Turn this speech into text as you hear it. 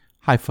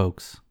Hi,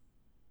 folks.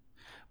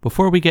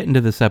 Before we get into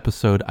this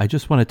episode, I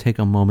just want to take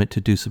a moment to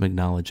do some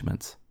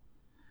acknowledgments.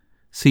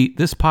 See,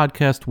 this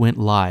podcast went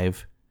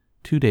live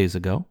 2 days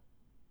ago,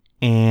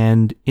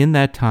 and in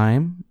that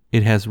time,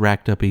 it has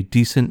racked up a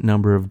decent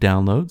number of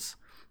downloads.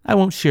 I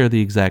won't share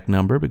the exact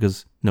number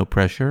because no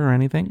pressure or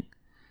anything,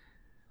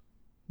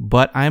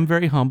 but I'm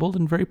very humbled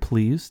and very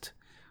pleased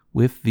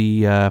with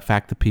the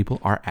fact that people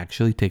are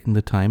actually taking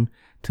the time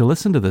to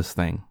listen to this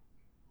thing.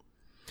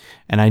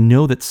 And I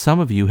know that some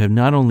of you have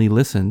not only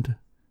listened,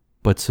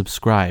 but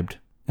subscribed.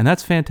 And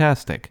that's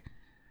fantastic.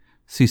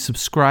 See,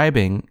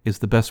 subscribing is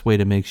the best way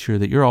to make sure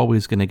that you're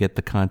always going to get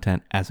the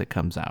content as it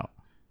comes out.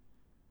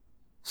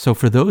 So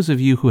for those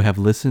of you who have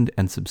listened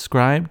and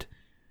subscribed,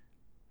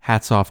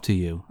 hats off to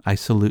you. I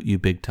salute you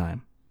big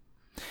time.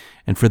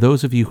 And for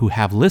those of you who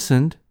have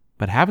listened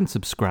but haven't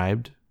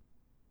subscribed,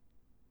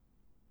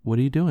 what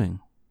are you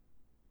doing?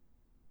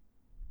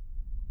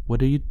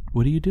 What are you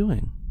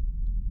doing?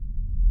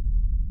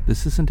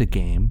 This isn't a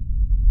game.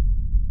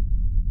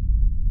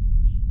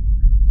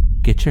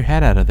 Get your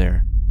head out of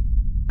there.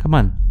 Come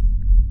on.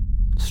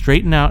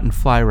 Straighten out and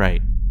fly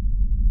right.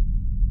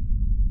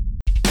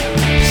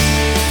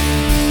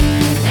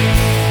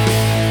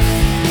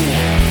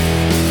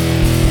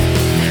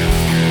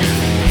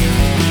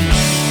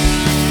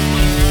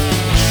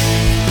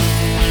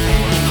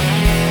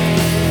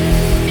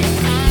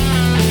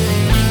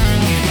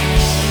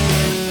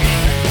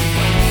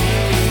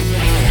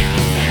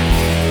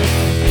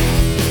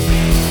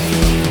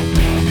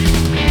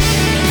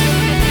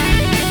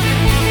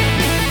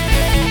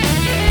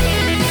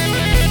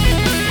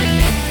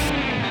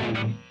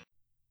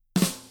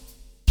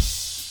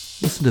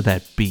 Listen to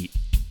that beat,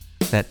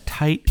 that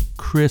tight,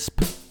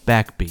 crisp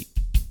backbeat.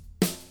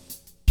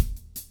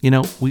 You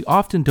know, we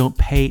often don't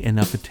pay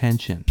enough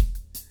attention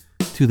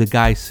to the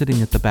guy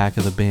sitting at the back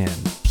of the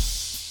band,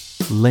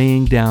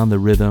 laying down the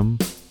rhythm,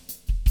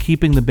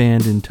 keeping the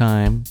band in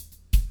time,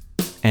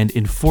 and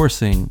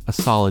enforcing a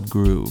solid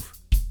groove.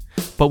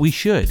 But we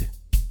should.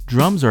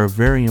 Drums are a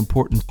very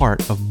important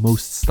part of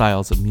most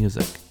styles of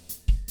music.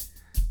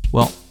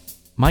 Well,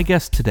 my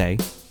guest today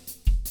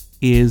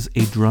is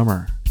a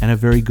drummer, and a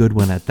very good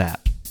one at that.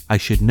 I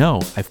should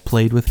know. I've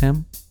played with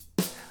him.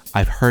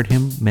 I've heard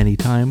him many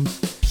times,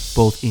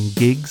 both in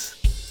gigs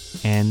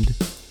and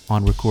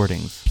on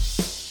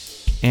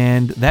recordings.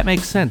 And that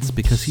makes sense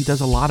because he does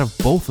a lot of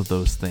both of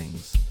those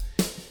things.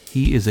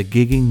 He is a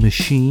gigging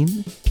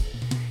machine.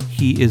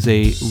 He is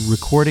a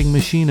recording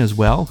machine as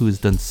well, who has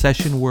done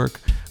session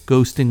work,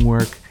 ghosting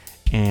work,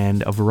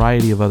 and a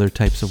variety of other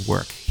types of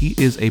work. He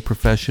is a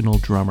professional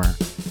drummer.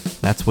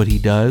 That's what he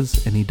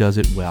does, and he does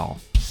it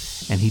well.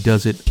 And he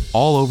does it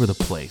all over the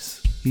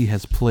place. He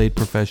has played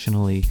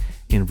professionally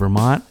in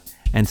Vermont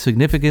and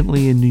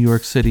significantly in New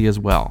York City as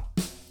well.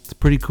 It's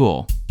pretty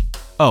cool.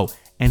 Oh,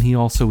 and he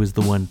also is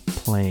the one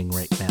playing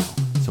right now.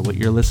 So what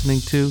you're listening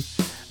to,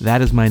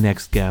 that is my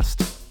next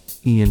guest,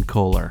 Ian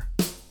Kohler.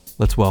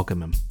 Let's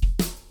welcome him.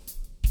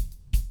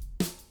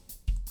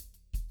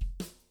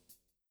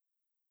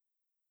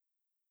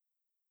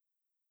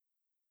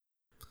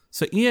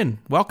 So Ian,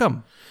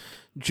 welcome.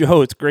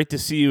 Joe, it's great to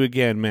see you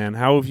again, man.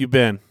 How have you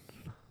been?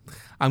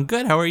 I'm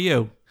good. How are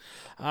you?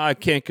 I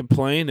can't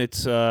complain.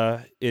 It's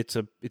a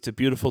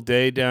beautiful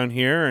day down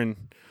here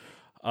and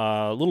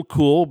a little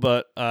cool,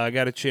 but I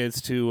got a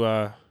chance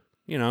to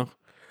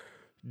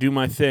do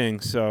my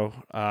thing. So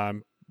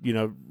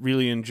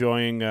really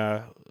enjoying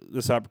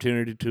this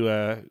opportunity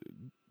to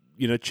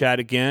chat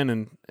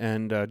again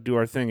and do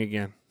our thing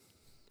again.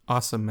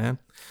 Awesome, man.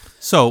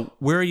 So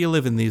where are you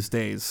living these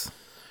days?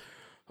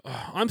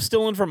 I'm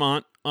still in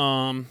Vermont.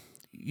 Yep.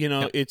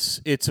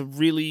 It's a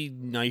really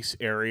nice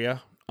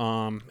area.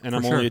 And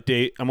I'm sure.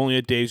 only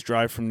a day's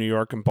drive from New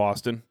York and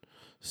Boston.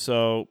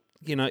 So,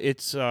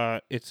 it's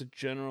a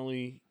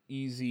generally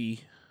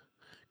easy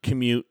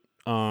commute.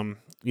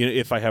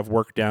 If I have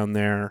work down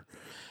there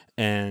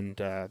and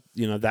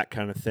that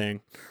kind of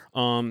thing.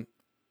 And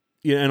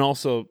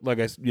also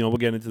we'll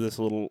get into this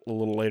a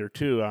little later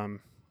too.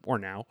 Or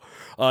now.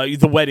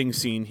 The wedding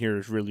scene here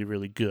is really,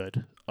 really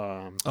good.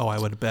 I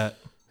would bet.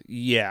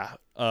 Yeah.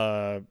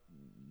 I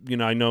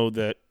know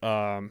that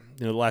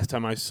the last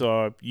time I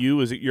saw you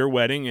was at your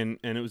wedding, and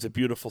it was a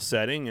beautiful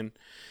setting, and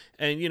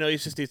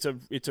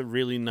it's a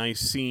really nice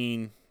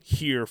scene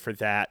here for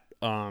that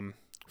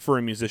for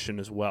a musician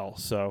as well.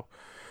 So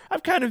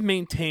I've kind of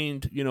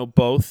maintained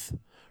both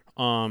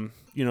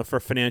for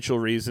financial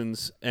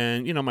reasons,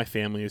 and my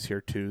family is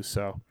here too.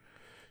 So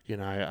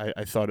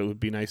I thought it would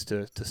be nice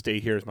to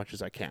stay here as much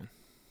as I can.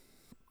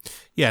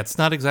 Yeah, it's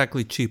not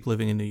exactly cheap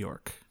living in New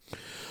York.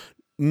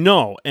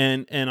 No,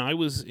 and I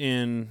was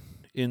in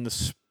the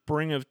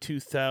spring of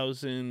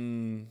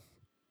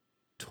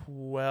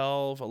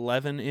 2012,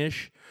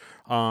 11-ish.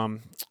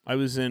 I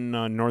was in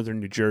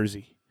northern New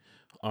Jersey,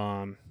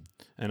 and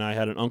I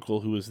had an uncle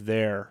who was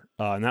there,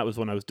 and that was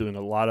when I was doing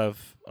a lot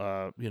of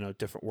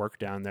different work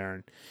down there.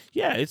 And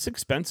yeah, it's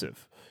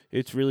expensive.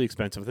 It's really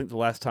expensive. I think the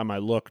last time I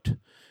looked,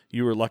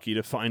 you were lucky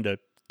to find a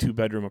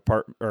 2-bedroom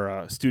apartment or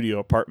a studio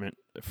apartment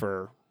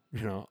for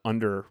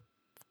under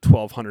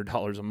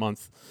 $1,200 a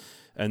month,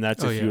 and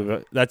that's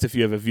if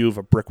you have a view of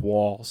a brick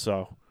wall.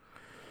 So,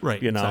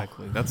 right,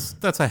 exactly.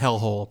 That's a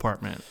hellhole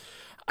apartment.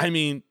 I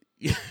mean,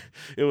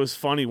 it was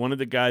funny. One of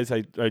the guys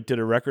I did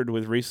a record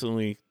with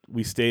recently,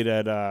 we stayed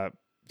at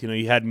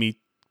he had me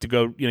to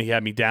go. He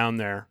had me down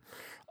there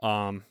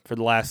for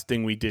the last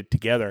thing we did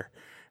together.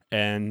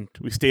 And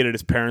we stayed at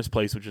his parents'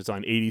 place, which is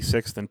on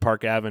 86th and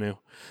Park Avenue.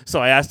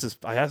 So I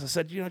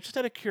said, just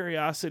out of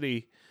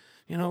curiosity,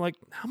 like,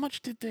 how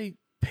much did they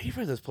pay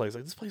for this place?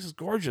 Like, this place is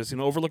gorgeous,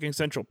 overlooking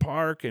Central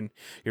Park, and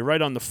you're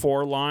right on the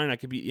 4 line. I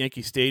could be at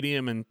Yankee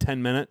Stadium in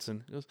 10 minutes.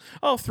 And he goes,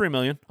 $3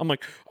 million. I'm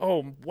like,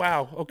 oh,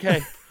 wow,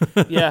 okay.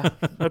 Yeah,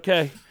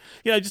 okay.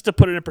 Just to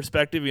put it in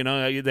perspective,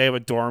 they have a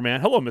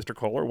doorman. Hello, Mr.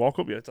 Kohler,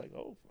 welcome. It's like,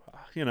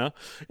 Yep.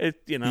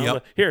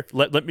 Here,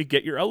 let me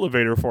get your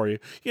elevator for you.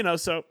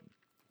 So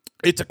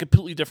it's a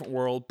completely different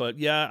world, but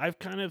yeah, I've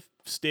kind of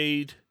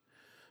stayed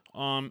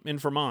in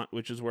Vermont,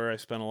 which is where I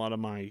spent a lot of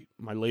my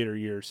later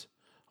years.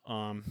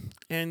 And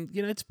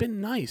it's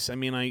been nice. I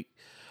mean, I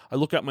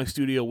look out my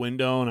studio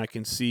window and I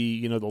can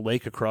see, the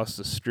lake across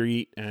the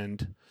street,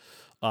 and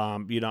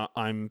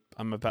I'm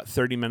about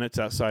 30 minutes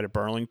outside of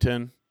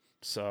Burlington.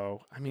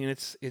 So, I mean,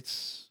 it's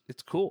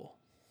cool.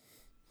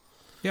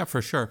 Yeah,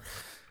 for sure.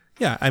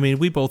 Yeah, I mean,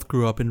 we both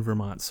grew up in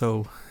Vermont,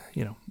 so,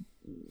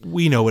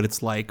 we know what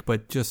it's like,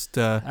 but just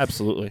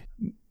absolutely.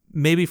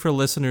 Maybe for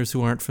listeners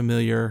who aren't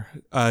familiar,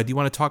 do you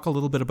want to talk a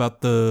little bit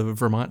about the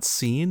Vermont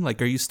scene?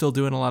 Like, are you still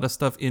doing a lot of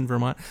stuff in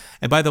Vermont?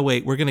 And by the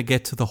way, we're going to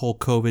get to the whole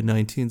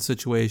COVID-19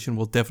 situation.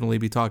 We'll definitely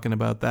be talking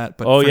about that.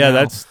 But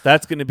now,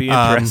 that's going to be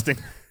interesting.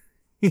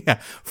 Yeah.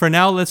 For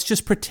now, let's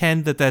just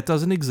pretend that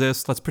doesn't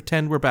exist. Let's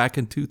pretend we're back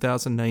in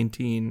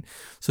 2019.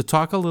 So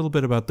talk a little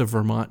bit about the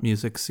Vermont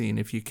music scene,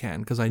 if you can,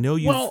 because I know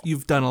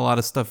you've done a lot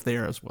of stuff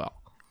there as well.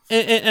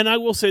 And I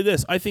will say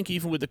this: I think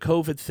even with the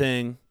COVID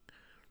thing,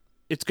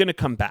 it's going to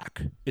come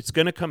back. It's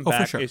going to come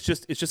back. For sure. It's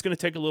just going to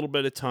take a little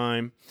bit of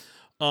time.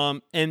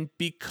 And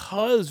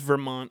because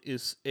Vermont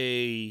is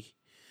a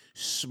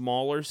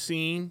smaller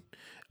scene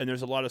and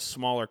there's a lot of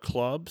smaller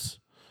clubs,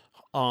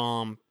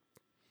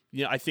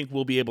 I think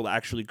we'll be able to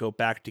actually go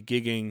back to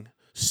gigging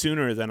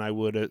sooner than I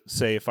would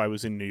say if I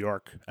was in New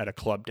York at a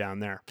club down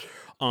there.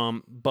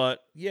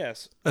 But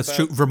yes, that's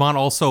true. Vermont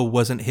also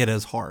wasn't hit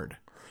as hard.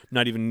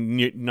 Not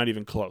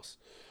even close.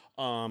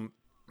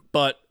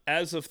 But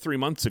as of 3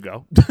 months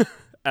ago,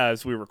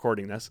 as we were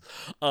recording this,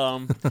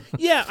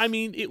 yeah, I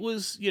mean, it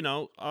was,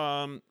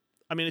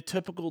 a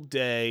typical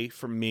day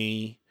for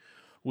me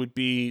would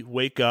be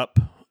wake up,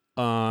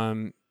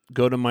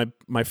 go to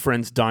my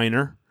friend's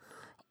diner,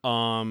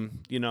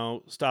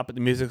 stop at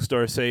the music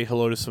store, say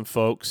hello to some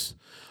folks,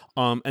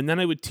 and then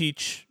I would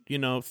teach,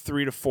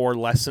 3 to 4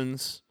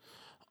 lessons,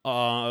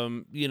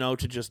 to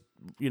just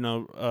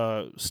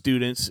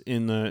students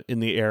in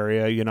the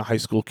area, high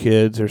school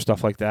kids or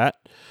stuff like that.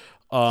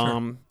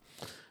 Sure.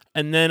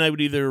 And then I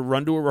would either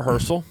run to a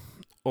rehearsal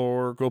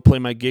or go play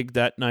my gig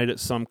that night at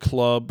some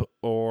club,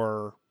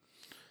 or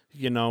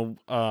do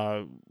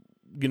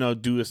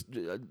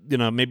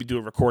maybe do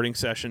a recording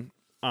session.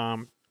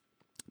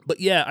 But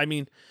yeah, I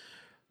mean,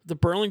 the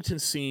Burlington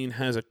scene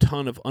has a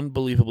ton of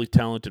unbelievably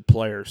talented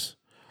players.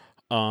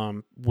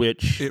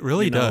 Which it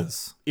really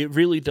does. It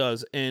really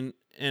does. And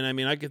I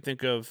mean, I could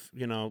think of,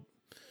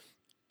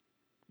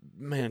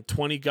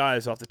 20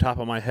 guys off the top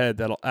of my head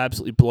that'll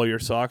absolutely blow your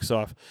socks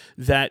off,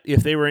 that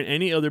if they were in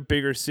any other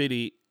bigger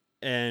city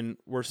and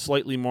were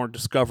slightly more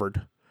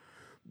discovered,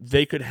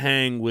 they could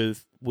hang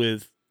with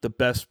the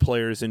best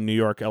players in New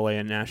York, LA,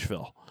 and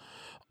Nashville.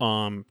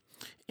 And,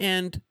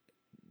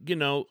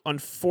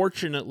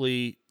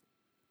 unfortunately,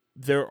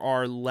 there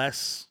are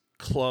less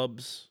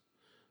clubs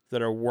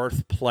that are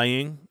worth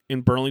playing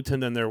in Burlington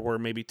than there were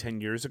maybe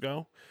 10 years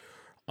ago.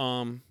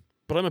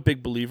 But I'm a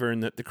big believer in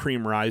that the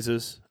cream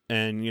rises,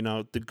 and,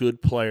 the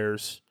good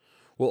players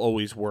will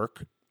always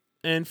work.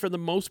 And for the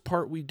most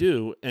part, we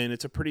do, and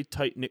it's a pretty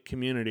tight-knit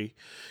community.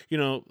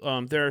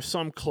 There are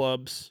some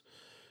clubs,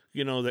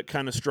 that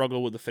kind of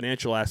struggle with the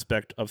financial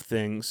aspect of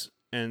things,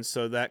 and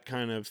so that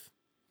can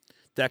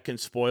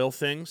spoil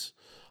things.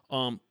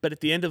 But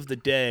at the end of the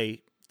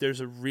day,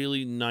 there's a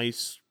really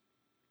nice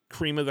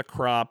cream of the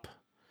crop,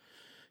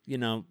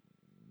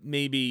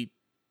 maybe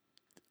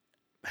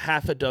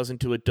half a dozen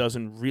to a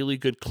dozen really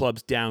good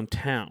clubs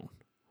downtown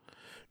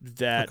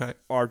that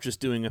are just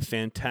doing a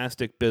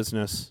fantastic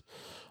business.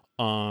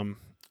 And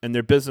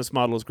their business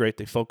model is great.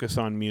 They focus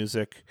on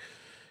music.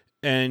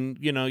 And,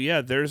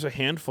 there's a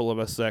handful of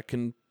us that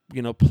can,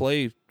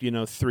 play,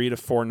 3 to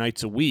 4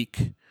 nights a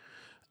week,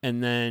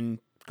 and then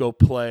go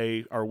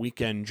play our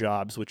weekend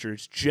jobs,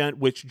 which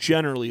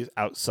generally is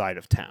outside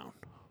of town.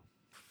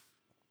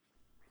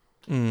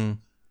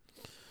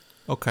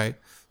 Okay.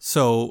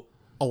 So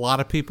a lot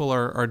of people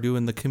are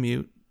doing the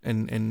commute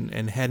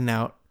and heading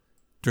out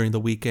during the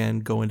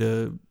weekend, going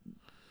to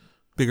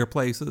bigger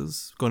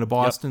places, going to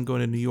Boston,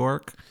 going to New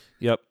York.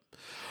 Yep.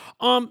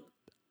 I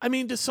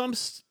mean, to some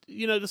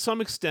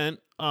extent,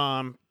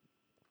 I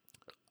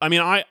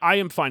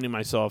am finding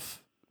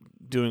myself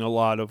doing a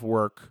lot of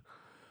work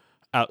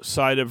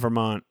outside of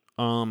Vermont,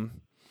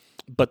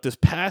 But this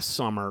past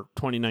summer,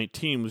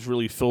 2019, was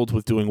really filled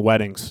with doing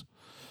weddings.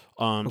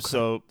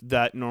 So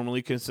that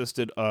normally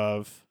consisted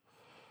of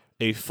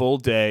a full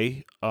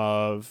day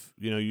of,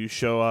 you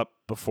show up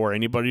before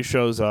anybody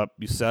shows up,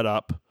 you set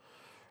up,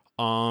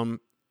 and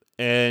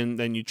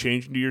then you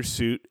change into your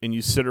suit and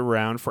you sit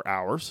around for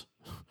hours.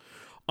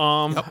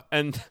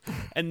 And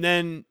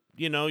then,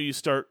 you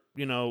start,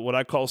 what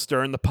I call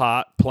stirring the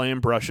pot, playing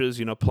brushes,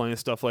 playing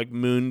stuff like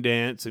Moon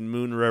Dance and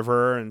Moon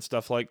River and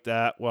stuff like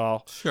that.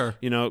 Well, sure.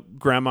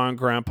 Grandma and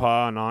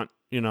Grandpa and Aunt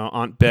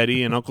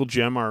Betty and Uncle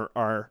Jim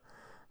are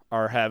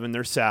having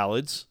their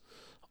salads.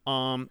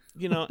 And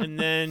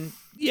then,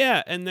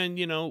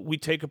 we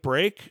take a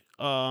break.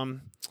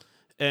 And,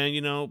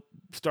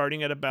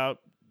 starting at about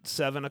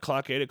 7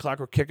 o'clock, 8 o'clock,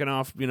 we're kicking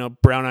off,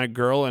 Brown Eyed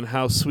Girl and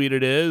How Sweet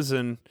It Is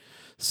and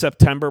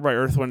September by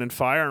Earth, Wind and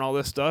Fire and all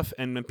this stuff.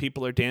 And then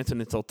people are dancing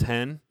until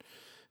 10.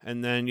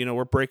 And then,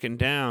 we're breaking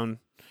down,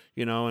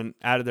 and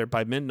out of there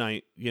by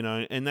midnight,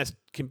 and that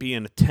can be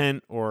in a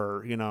tent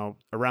or,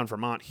 around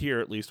Vermont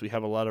here, at least we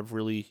have a lot of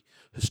really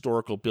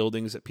historical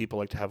buildings that people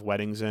like to have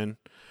weddings in.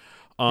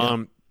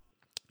 So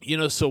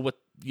what,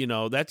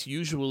 that's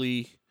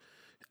usually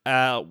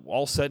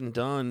all said and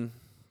done,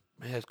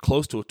 it's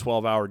close to a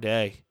 12-hour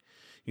day.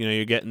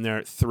 You're getting there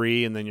at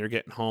 3 and then you're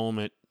getting home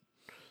at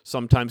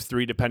sometimes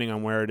 3, depending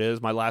on where it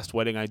is. My last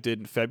wedding I did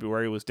in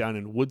February was down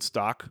in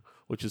Woodstock,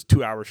 which is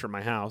 2 hours from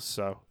my house.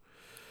 So,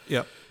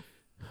 yep.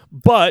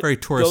 But very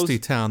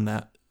touristy town,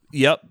 that.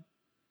 Yep.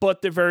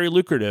 But they're very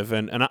lucrative,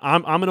 and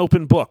I'm an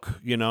open book.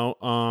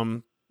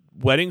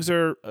 Weddings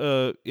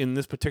are in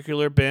this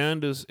particular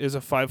band is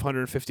a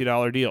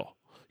 $550 deal.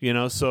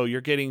 So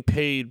you're getting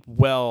paid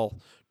well,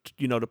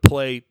 to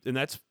play, and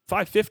that's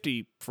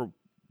 $550 for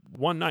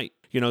one night.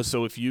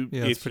 So if you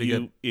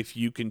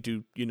can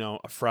do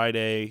a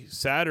Friday,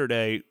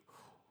 Saturday,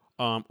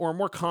 or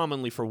more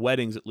commonly for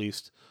weddings at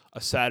least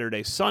a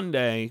Saturday,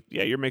 Sunday,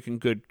 you're making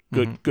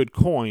good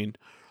coin.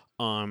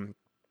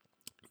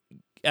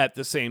 At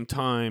the same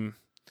time,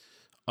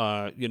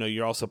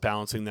 you're also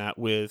balancing that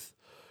with,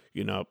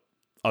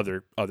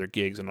 other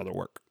gigs and other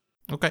work.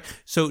 Okay.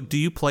 So do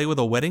you play with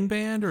a wedding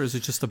band, or is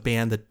it just a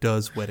band that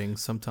does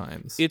weddings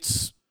sometimes?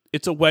 It's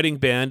a wedding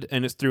band,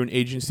 and it's through an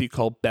agency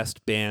called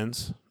Best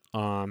Bands.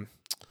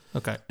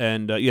 Okay.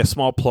 And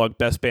small plug,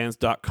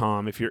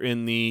 bestbands.com. If you're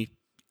in the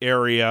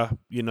area,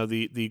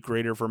 the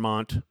greater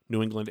Vermont,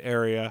 New England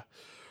area,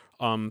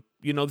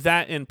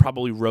 that and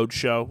probably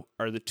Roadshow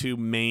are the two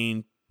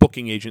main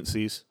booking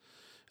agencies.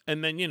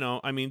 And then,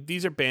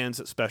 these are bands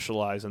that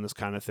specialize in this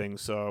kind of thing.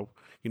 So,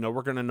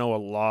 we're going to know a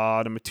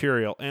lot of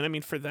material.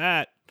 And for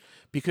that,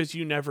 because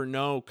you never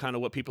know kind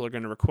of what people are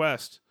going to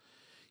request,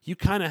 you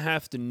kind of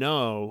have to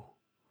know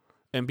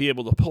and be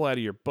able to pull out of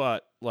your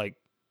butt like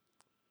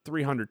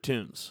 300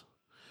 tunes,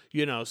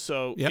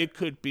 so It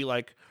could be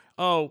like,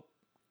 oh,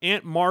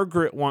 Aunt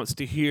Margaret wants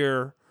to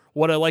hear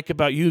What I Like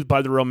About You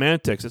by the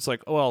Romantics. It's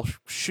like, oh, well,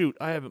 shoot,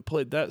 I haven't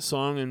played that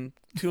song in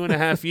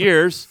 2.5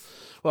 years.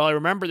 Well, I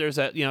remember there's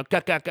that,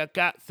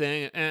 got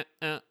thing. Okay,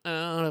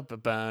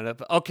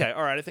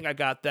 all right, I think I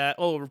got that.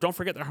 Oh, don't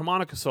forget the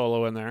harmonica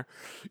solo in there,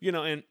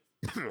 and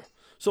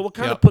so we'll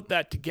kind of put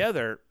that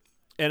together.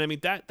 And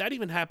that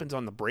even happens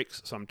on the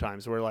breaks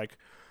sometimes where like,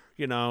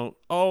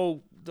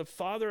 oh, the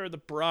father of the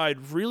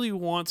bride really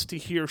wants to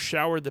hear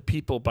Shower the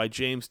People by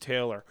James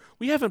Taylor.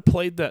 We haven't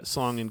played that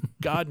song in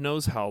God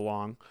knows how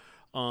long.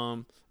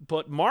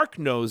 But Mark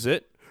knows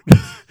it.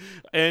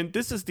 And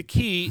this is the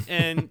key.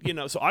 And,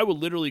 so I would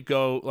literally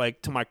go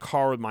like to my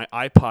car with my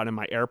iPod and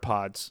my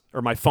AirPods,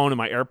 or my phone and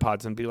my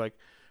AirPods, and be like,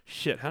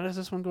 shit, how does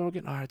this one go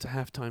again? All right, it's a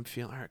halftime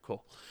feel. All right,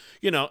 cool.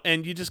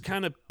 And you just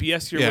kind of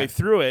BS your way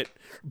through it.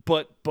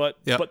 But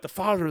the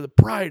father of the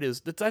bride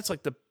that's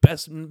like the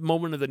best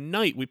moment of the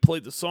night. We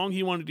played the song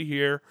he wanted to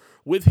hear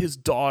with his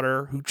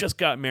daughter who just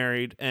got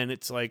married. And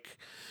it's like,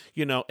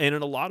 and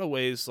in a lot of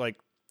ways, like,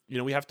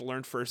 we have to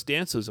learn first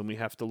dances, and we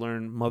have to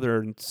learn mother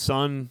and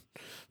son,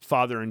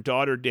 father and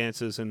daughter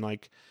dances. And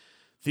like,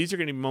 these are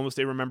going to be moments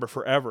they remember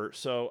forever.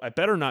 So I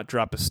better not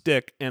drop a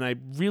stick, and I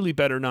really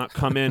better not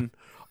come in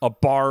a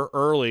bar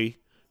early,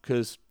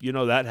 because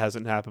that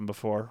hasn't happened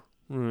before.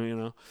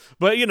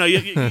 But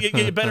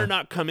you better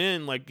not come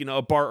in like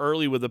a bar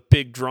early with a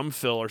big drum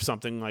fill or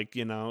something, like,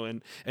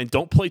 and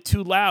don't play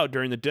too loud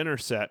during the dinner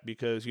set,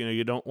 because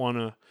you don't want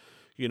to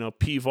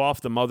peeve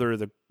off the mother of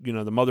the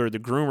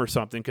groom or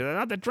something,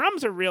 because the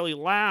drums are really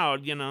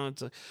loud.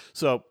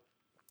 So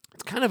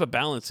it's kind of a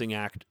balancing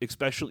act,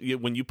 especially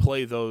when you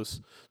play those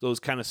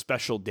kind of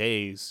special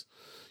days.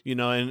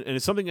 And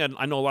it's something that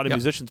I know a lot of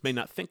musicians may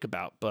not think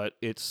about, but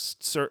it's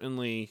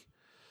certainly,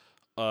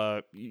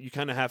 you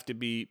kind of have to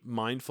be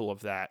mindful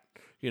of that,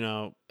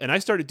 And I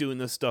started doing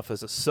this stuff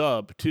as a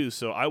sub too,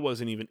 so I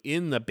wasn't even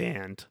in the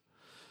band,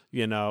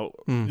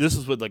 This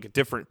was with like a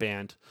different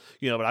band,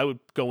 but I would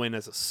go in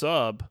as a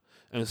sub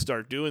and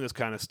start doing this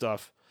kind of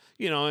stuff,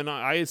 and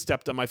I had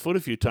stepped on my foot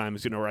a few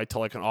times, where I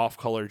tell like an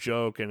off-color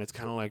joke, and it's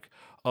kind of like,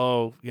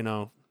 oh, you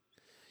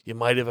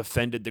might have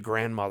offended the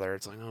grandmother.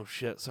 It's like, oh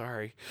shit,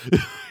 sorry,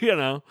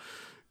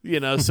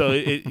 So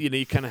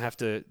you kind of have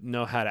to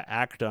know how to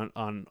act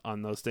on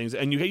those things,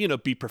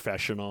 and be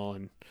professional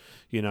and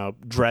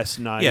dress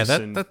nice,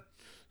 and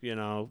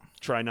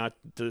try not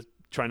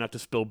to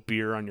spill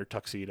beer on your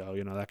tuxedo,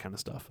 that kind of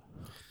stuff.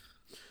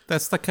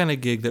 That's the kind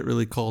of gig that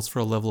really calls for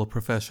a level of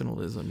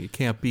professionalism. You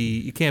can't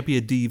be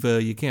a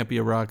diva, you can't be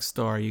a rock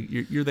star.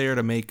 You're there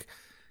to make.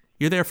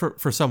 You're there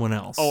for someone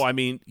else. Oh, I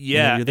mean,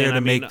 yeah. You're there to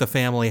make the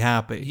family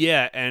happy.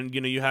 Yeah, and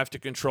you have to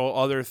control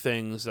other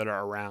things that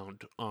are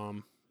around.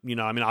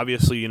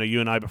 Obviously, you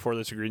and I before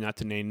this agreed not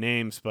to name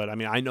names, but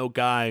I know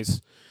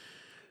guys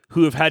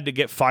who have had to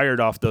get fired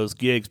off those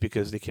gigs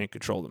because they can't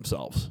control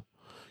themselves.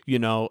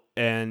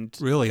 And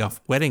really off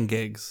wedding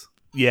gigs.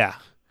 Yeah,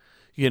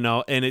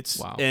 and it's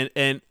wow.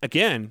 And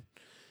again,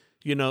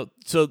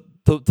 so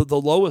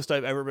the lowest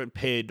I've ever been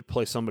paid to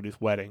play somebody's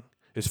wedding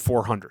is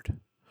 $400.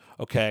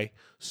 Okay,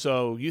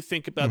 so you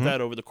think about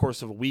that over the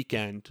course of a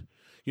weekend,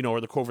 or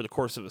over the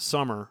course of a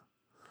summer,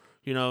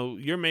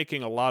 you're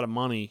making a lot of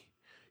money,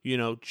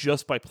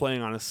 just by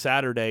playing on a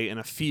Saturday in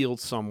a field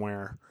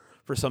somewhere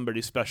for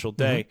somebody's special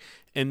day.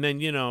 And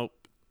then,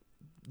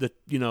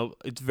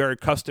 it's very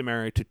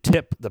customary to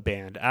tip the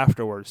band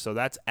afterwards. So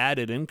that's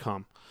added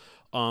income.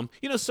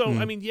 It's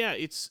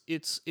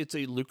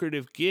a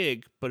lucrative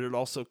gig, but it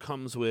also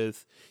comes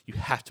with, you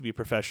have to be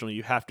professional.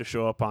 You have to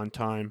show up on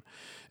time,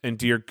 and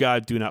dear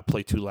God, do not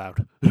play too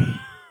loud.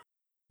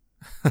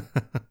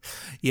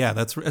 Yeah,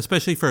 that's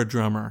especially for a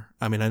drummer.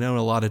 I know a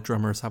lot of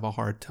drummers have a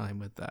hard time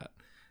with that.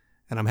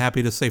 And I'm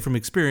happy to say from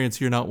experience,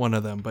 you're not one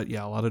of them. But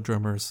yeah, a lot of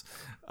drummers,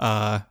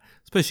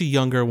 especially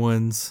younger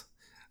ones,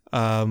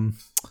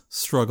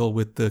 struggle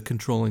with the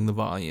controlling the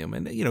volume.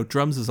 And,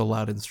 drums is a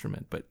loud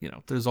instrument, but,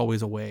 there's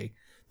always a way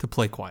to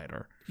play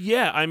quieter.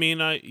 Yeah, and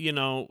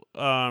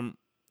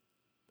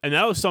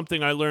that was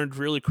something I learned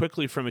really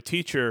quickly from a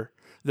teacher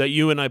that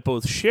you and I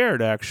both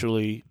shared,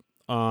 actually,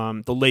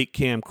 the late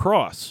Cam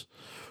Cross,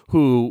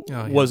 who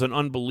was an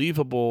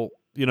unbelievable,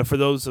 for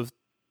those of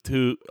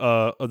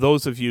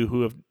you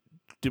who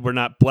were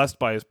not blessed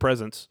by his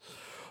presence,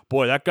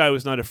 boy, that guy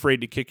was not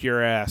afraid to kick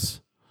your ass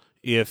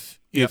if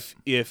you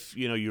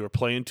were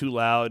playing too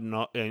loud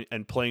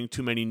and playing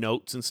too many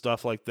notes and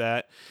stuff like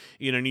that,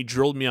 and he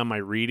drilled me on my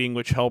reading,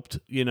 which helped,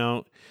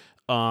 and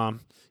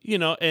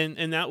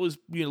that was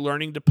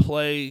learning to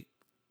play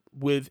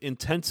with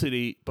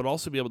intensity, but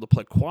also be able to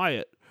play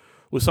quiet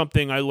was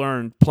something I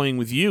learned playing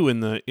with you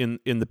in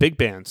the big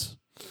bands,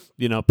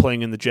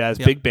 playing in the jazz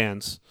big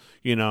bands,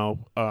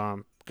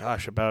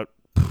 about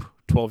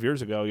 12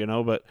 years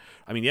ago, but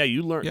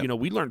you learned,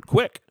 we learned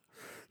quick.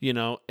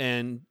 There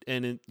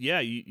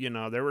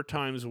were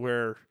times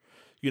where,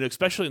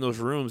 especially in those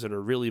rooms that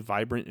are really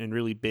vibrant and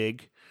really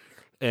big,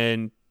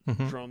 and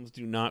drums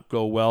do not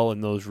go well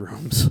in those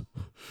rooms,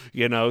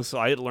 so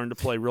I had to learn to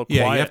play real quiet.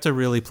 Yeah, you have to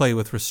really play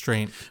with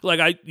restraint.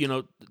 Like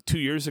 2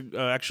 years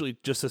ago, actually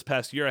just this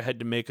past year, I had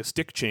to make a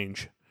stick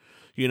change,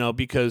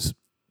 because,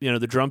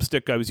 the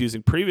drumstick I was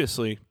using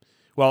previously,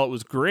 while it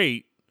was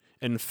great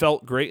and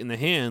felt great in the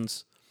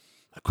hands,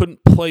 I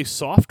couldn't play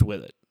soft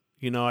with it.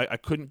 I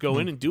couldn't go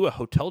in and do a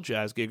hotel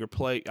jazz gig or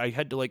play. I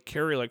had to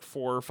carry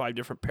 4 or 5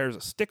 different pairs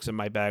of sticks in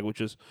my bag,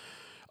 which is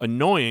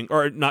annoying.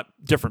 Or not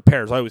different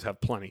pairs. I always have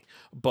plenty,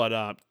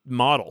 but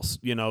models,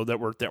 that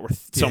were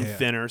some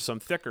thinner, some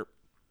thicker.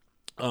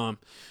 Right.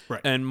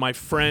 And my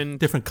friend,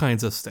 different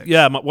kinds of sticks.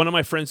 Yeah, one of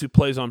my friends who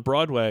plays on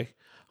Broadway,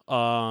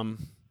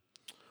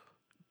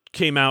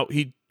 came out.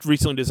 He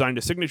recently designed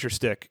a signature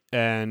stick,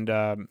 and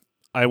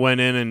I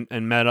went in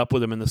and met up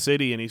with him in the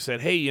city, and he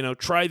said, "Hey,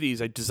 try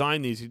these. I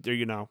designed these.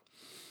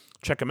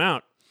 Check them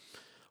out."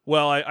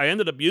 Well, I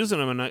ended up using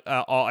them, and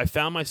I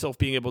found myself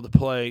being able to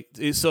play.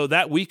 So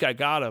that week I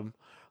got them.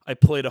 I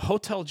played a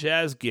hotel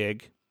jazz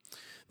gig.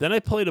 Then I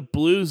played a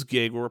blues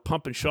gig where we're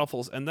pumping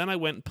shuffles, and then I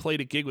went and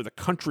played a gig with a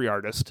country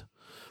artist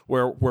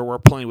where we're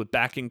playing with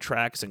backing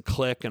tracks and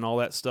click and all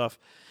that stuff.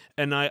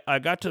 And I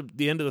got to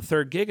the end of the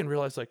third gig and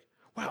realized,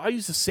 wow, I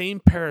used the same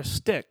pair of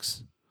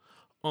sticks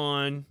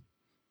on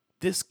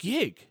this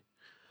gig.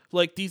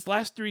 These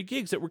last 3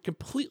 gigs that were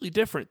completely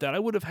different, that I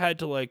would have had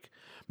to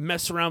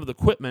mess around with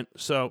equipment.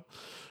 So,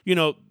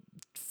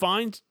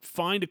 find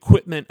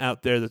equipment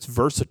out there that's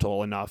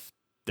versatile enough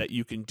that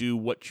you can do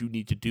what you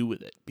need to do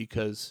with it.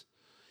 Because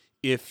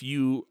if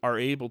you are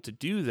able to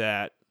do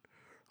that,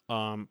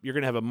 you're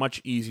going to have a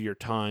much easier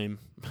time,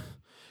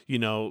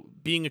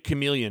 being a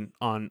chameleon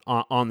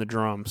on the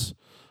drums.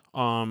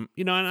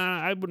 And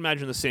I would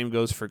imagine the same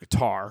goes for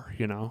guitar,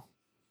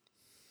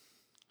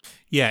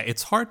 Yeah,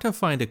 it's hard to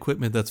find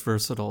equipment that's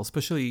versatile,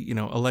 especially,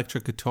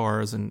 electric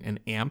guitars and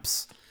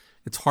amps.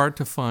 It's hard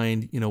to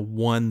find,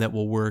 one that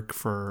will work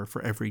for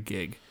every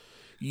gig.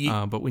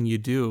 But when you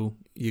do,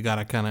 you got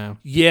to kind of...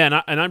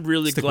 Yeah, and I'm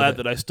really glad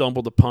that I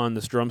stumbled upon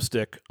this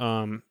drumstick.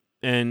 And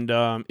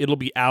it'll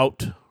be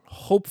out,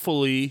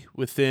 hopefully,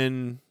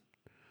 within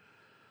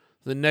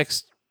the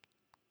next...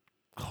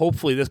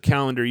 Hopefully this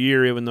calendar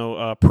year, even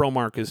though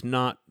ProMark is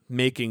not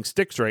making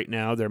sticks right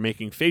now. They're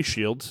making face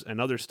shields and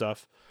other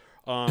stuff.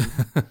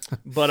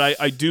 But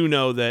I do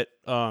know that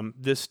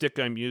this stick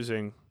I'm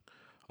using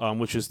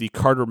which is the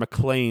Carter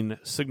McLean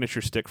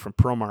signature stick from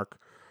ProMark,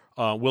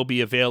 will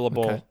be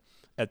available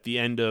at the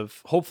end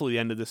of, hopefully the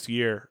end of this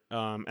year.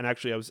 And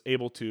actually I was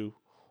able to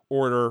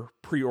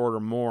pre-order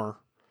more.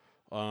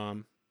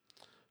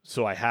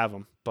 So I have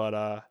them,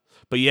 but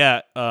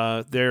yeah,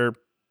 they're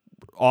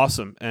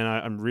awesome. And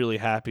I'm really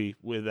happy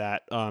with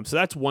that. So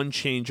that's one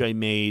change I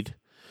made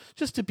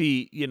just to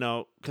be,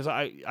 cause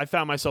I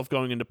found myself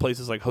going into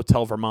places like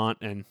Hotel Vermont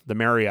and the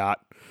Marriott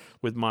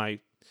with my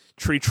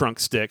tree trunk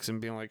sticks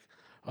and being like,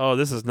 oh,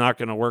 this is not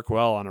going to work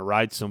well on a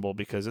ride cymbal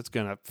because it's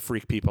going to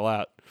freak people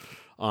out.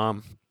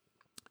 And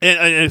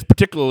it's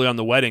particularly on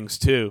the weddings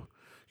too,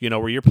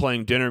 where you're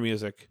playing dinner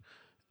music,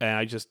 and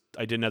I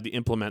didn't have the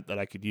implement that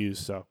I could use.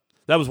 So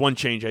that was one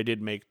change I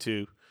did make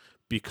to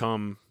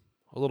become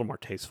a little more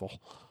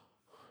tasteful.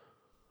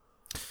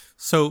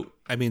 So,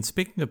 I mean,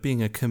 speaking of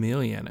being a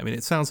chameleon, I mean,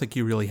 it sounds like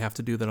you really have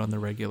to do that on the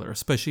regular,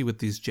 especially with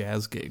these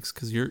jazz gigs,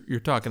 because you're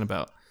talking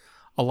about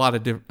a lot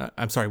of different.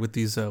 I'm sorry, with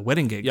these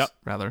wedding gigs,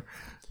 rather,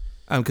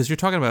 because you're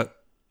talking about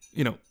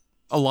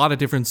a lot of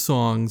different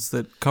songs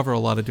that cover a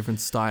lot of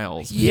different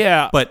styles.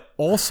 Yeah, but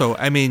also,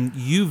 I mean,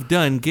 you've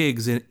done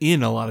gigs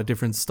in a lot of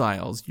different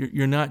styles.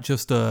 You're not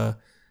just a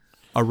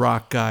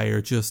rock guy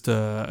or just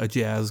a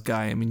jazz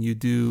guy. I mean,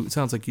 it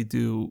sounds like you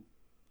do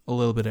a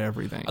little bit of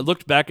everything. I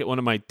looked back at one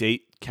of my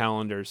date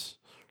calendars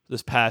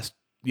this past,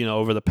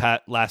 over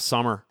the last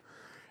summer,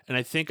 and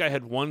I think I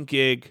had one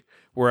gig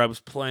where I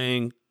was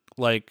playing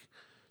like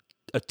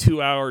a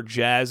 2-hour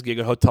jazz gig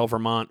at Hotel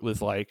Vermont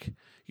with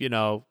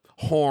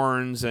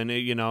horns and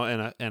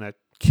a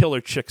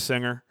killer chick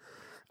singer.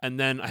 And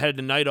then I had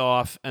the night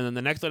off, and then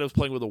the next night I was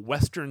playing with a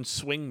Western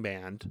swing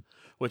band,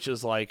 which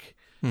is like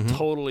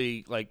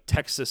totally like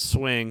Texas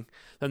swing.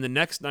 Then the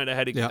next night I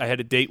had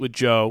a date with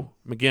Joe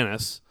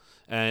McGinnis.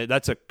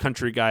 That's a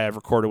country guy I've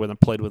recorded with and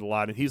played with a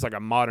lot, and he's like a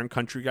modern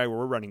country guy where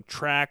we're running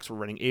tracks, we're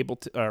running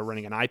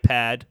running an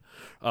iPad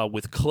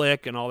with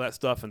Click and all that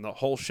stuff, and the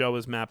whole show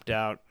is mapped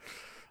out.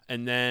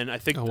 And then I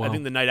think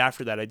the night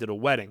after that I did a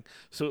wedding,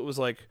 so it was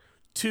like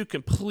two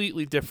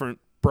completely different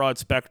broad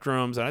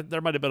spectrums. And there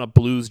might have been a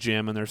blues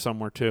jam in there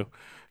somewhere too,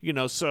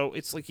 So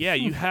it's like, yeah,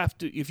 you have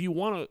to, if you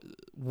want to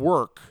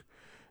work,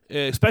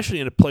 especially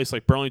in a place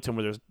like Burlington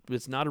where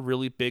it's not a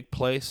really big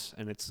place,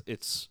 and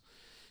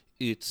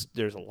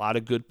there's a lot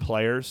of good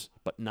players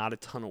but not a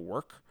ton of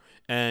work,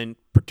 and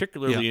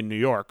particularly in New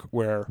York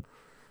where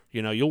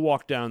you'll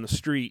walk down the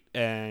street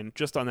and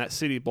just on that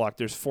city block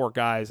there's 4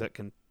 guys that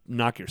can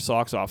knock your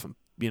socks off and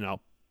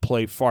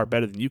play far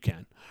better than you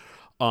can.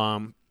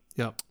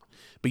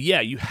 But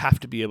yeah, you have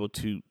to be able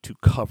to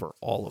cover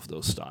all of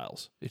those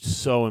styles. It's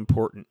so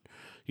important,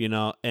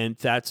 and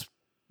that's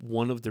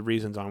one of the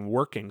reasons I'm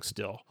working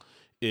still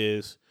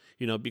is,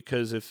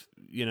 because if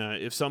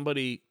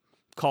somebody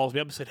calls me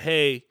up and said,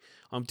 hey,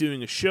 I'm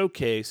doing a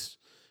showcase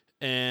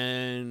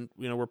and,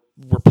 we're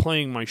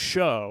playing my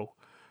show,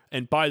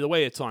 and by the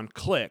way, it's on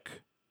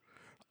Click,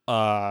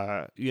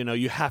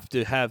 you have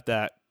to have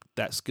that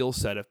skill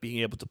set of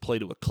being able to play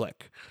to a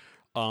click,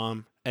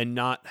 and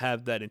not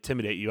have that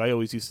intimidate you. I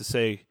always used to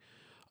say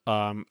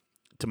to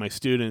my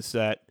students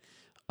that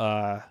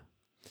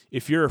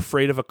if you're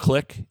afraid of a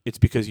click, it's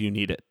because you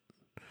need it.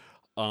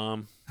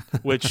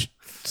 Which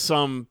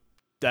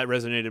that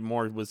resonated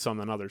more with some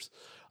than others.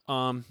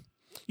 But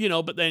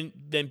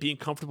then being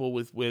comfortable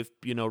with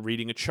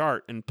reading a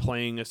chart and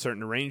playing a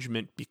certain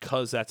arrangement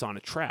because that's on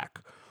a track,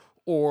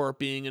 or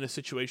being in a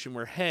situation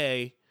where,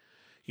 hey,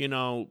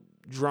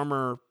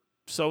 drummer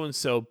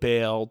so-and-so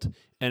bailed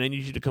and I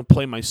need you to come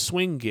play my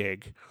swing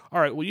gig.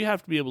 All right, well, you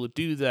have to be able to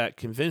do that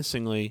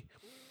convincingly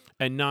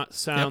and not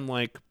sound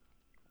like,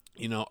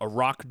 a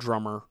rock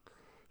drummer,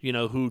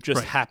 who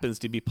just happens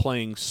to be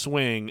playing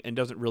swing and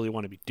doesn't really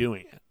want to be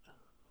doing it.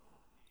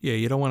 Yeah,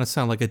 you don't want to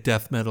sound like a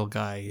death metal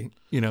guy,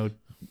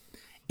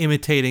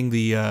 imitating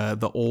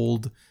the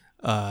old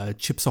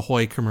Chips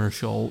Ahoy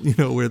commercial,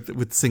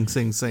 with Sing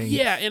Sing Sing.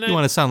 Yeah, and you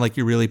want to sound like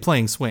you're really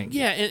playing swing.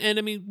 Yeah, and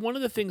I mean, one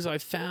of the things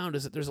I've found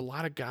is that there's a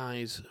lot of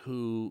guys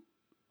who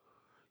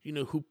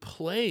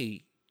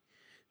play,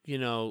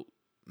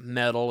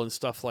 metal and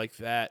stuff like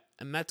that,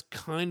 and that's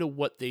kind of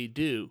what they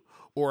do,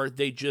 or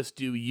they just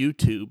do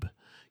YouTube,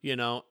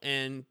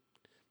 and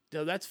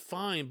that's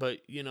fine, but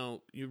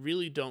you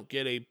really don't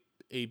get a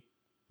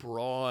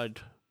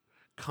broad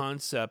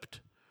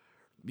concept,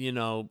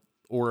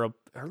 or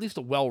at least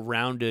a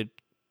well-rounded,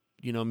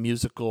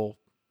 musical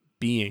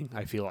being.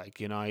 I feel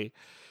like,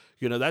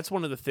 that's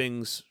one of the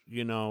things,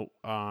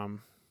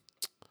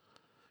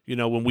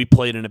 when we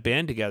played in a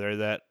band together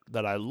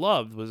that I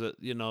loved was that,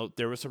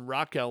 there were some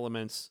rock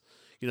elements,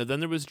 then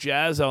there was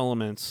jazz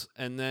elements,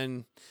 and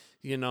then,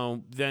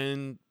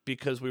 then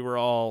because we were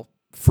all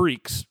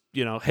freaks,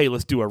 hey,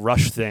 let's do a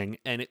Rush thing,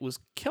 and it was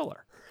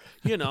killer,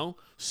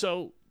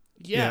 so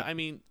yeah, I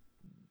mean,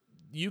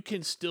 you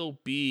can still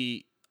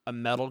be a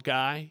metal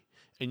guy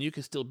and you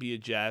can still be a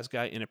jazz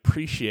guy and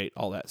appreciate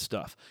all that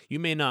stuff. You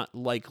may not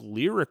like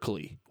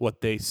lyrically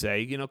what they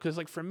say, because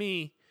like for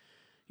me,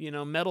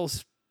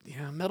 metal's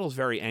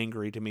very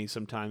angry to me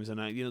sometimes, and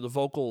the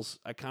vocals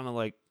I kind of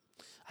like.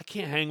 I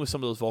can't hang with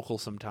some of those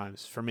vocals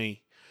sometimes for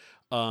me.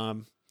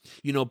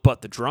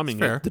 But the drumming,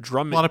 Fair.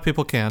 A lot of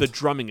people can't. The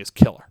drumming is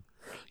killer.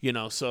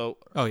 So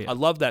Oh, yeah. I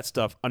love that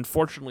stuff.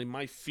 Unfortunately,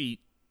 my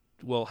feet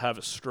will have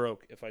a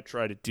stroke if I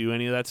try to do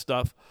any of that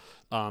stuff.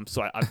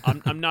 So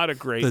I'm not a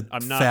great.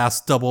 I'm not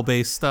fast double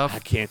bass stuff. I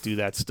can't do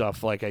that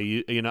stuff like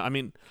I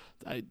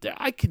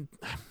can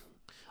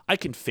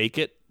fake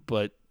it,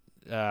 but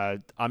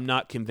I'm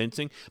not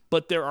convincing.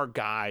 But there are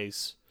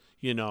guys,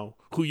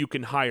 who you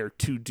can hire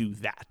to do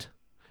that,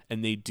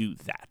 and they do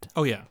that.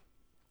 Oh yeah.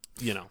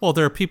 Well,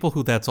 there are people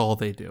who that's all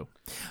they do.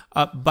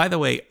 By the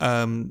way,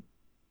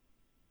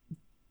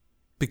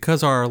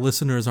 because our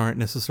listeners aren't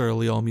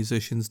necessarily all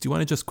musicians, do you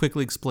want to just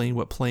quickly explain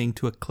what playing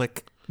to a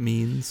click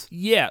means?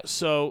 Yeah.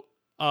 So,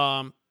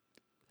 as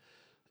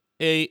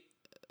we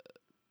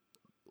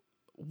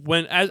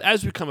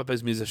come up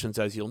as musicians,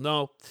 as you'll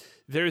know,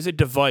 there is a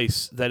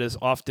device that is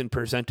often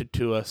presented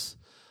to us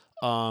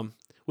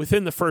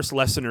within the first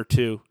lesson or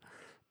two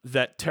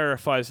that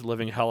terrifies the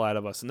living hell out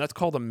of us, and that's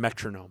called a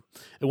metronome.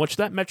 And what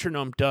that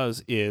metronome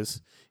does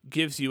is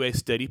gives you a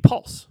steady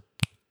pulse.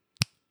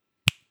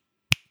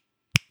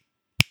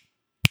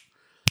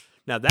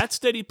 Now, that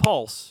steady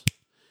pulse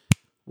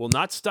will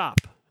not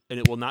stop, and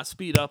it will not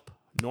speed up,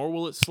 nor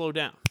will it slow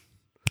down.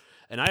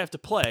 And I have to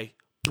play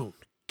boom,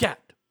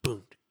 gat,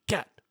 boom,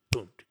 gat,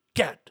 boom,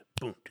 gat,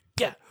 boom,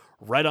 gat,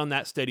 right on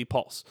that steady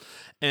pulse.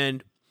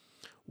 And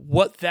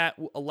what that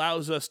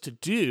allows us to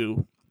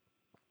do,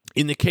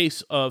 in the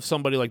case of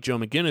somebody like Joe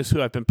McGinnis,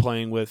 who I've been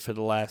playing with for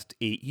the last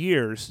 8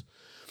 years,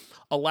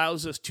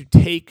 allows us to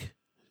take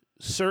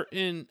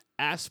certain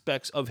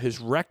aspects of his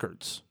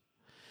records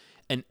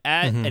and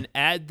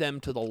add them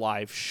to the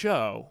live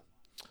show,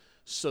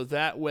 so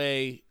that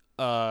way,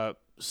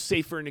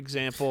 say for an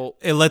example,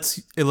 it lets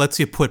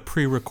you put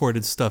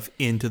pre-recorded stuff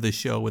into the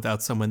show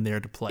without someone there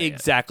to play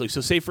exactly.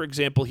 So say for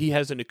example, he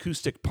has an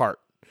acoustic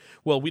part.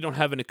 Well, we don't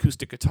have an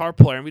acoustic guitar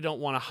player, and we don't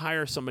want to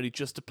hire somebody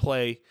just to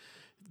play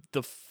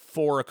the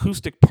 4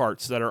 acoustic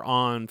parts that are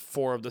on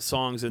 4 of the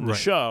songs in the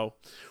show.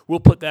 We'll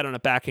put that on a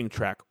backing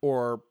track,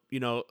 or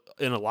in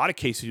a lot of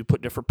cases, you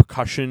put different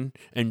percussion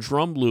and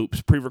drum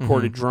loops,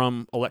 pre-recorded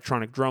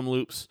electronic drum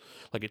loops,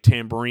 like a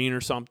tambourine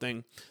or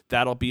something.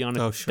 That'll be on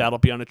that'll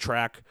be on a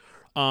track.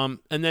 And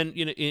then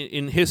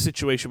in his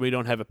situation, we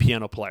don't have a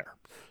piano player,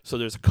 so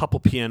there's a couple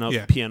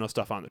piano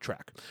stuff on the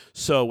track.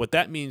 So what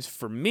that means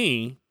for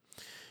me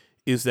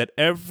is that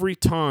every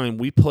time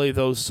we play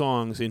those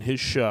songs in his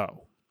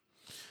show,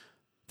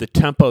 the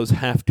tempos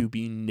have to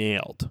be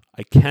nailed.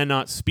 I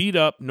cannot speed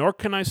up, nor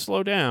can I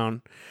slow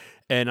down,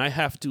 and I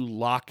have to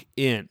lock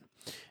in.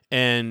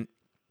 And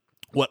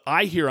what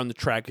I hear on the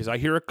track is I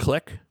hear a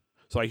click,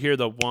 so I hear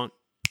the 1,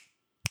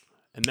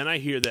 and then I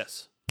hear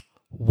this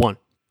 1,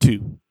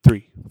 2,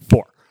 3,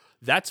 4.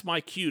 That's my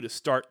cue to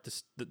start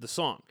the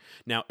song.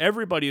 Now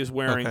everybody is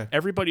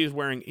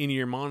wearing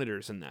in-ear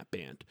monitors in that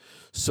band.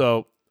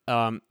 So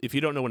if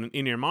you don't know what an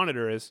in-ear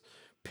monitor is,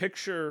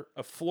 picture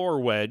a floor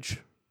wedge,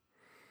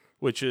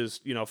 which is,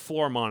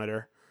 floor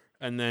monitor,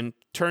 and then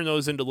turn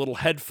those into little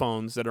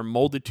headphones that are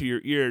molded to your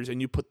ears,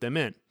 and you put them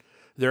in.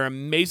 They're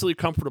amazingly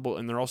comfortable,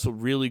 and they're also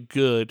really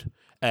good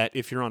at,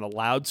 if you're on a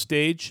loud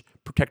stage,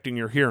 protecting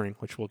your hearing,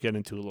 which we'll get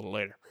into a little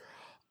later.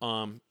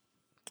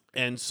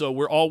 And so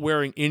we're all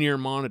wearing in-ear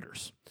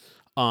monitors.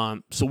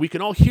 So we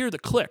can all hear the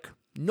click.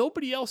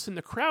 Nobody else in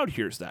the crowd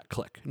hears that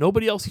click.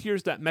 Nobody else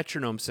hears that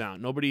metronome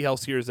sound. Nobody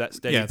else hears that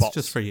steady pulse. Yeah, it's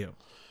just for you.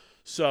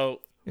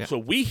 So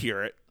we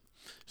hear it.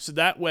 So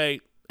that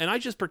way... And I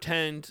just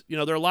pretend, there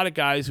are a lot of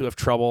guys who have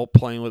trouble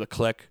playing with a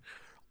click.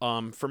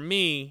 For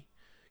me,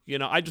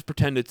 I just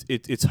pretend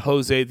it's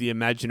Jose, the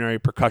imaginary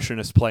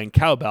percussionist, playing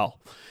cowbell.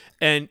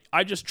 And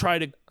I just try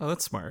to... Oh,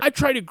 that's smart. I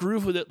try to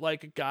groove with it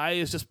like a guy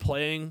is just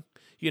playing,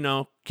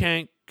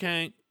 cank,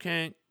 cank,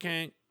 cank,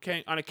 cank,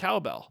 cank on a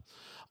cowbell.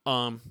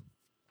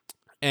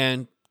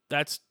 And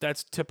that's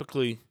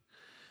typically...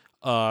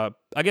 I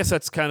guess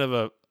that's kind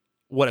of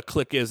what a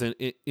click is in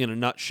a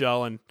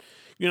nutshell. And,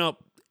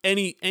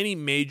 any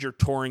major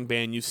touring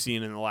band you've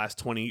seen in the last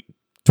 20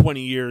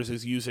 years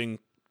is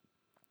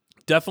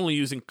definitely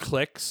using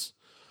clicks.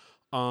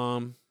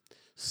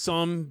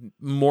 Some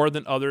more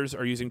than others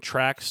are using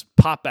tracks.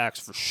 Pop acts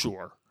for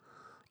sure.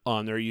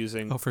 They're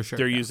using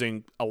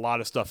using a lot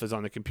of stuff is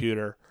on the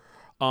computer.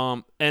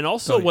 And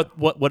also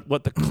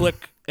what the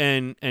click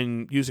and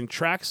using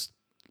tracks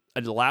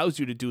allows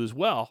you to do as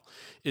well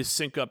is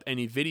sync up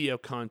any video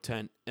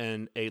content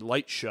and a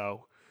light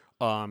show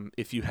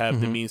if you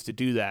have the means to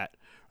do that.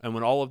 And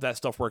when all of that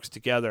stuff works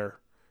together,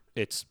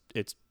 it's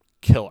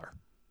killer.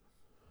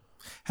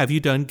 Have you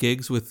done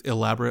gigs with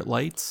elaborate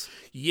lights?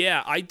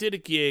 Yeah, I did a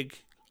gig.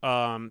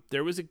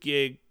 There was a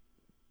gig.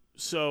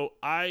 So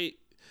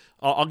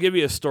I'll give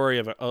you a story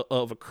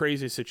of a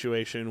crazy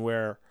situation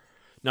where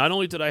not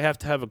only did I have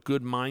to have a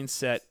good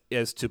mindset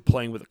as to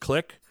playing with a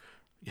click,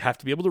 you have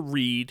to be able to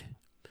read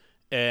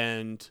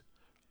and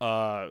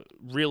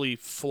really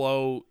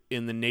flow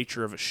in the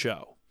nature of a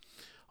show.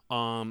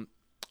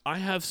 I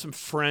have some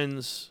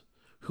friends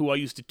who I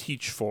used to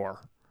teach for,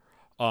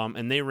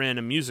 and they ran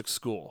a music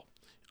school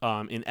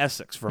in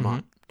Essex,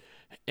 Vermont,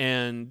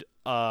 and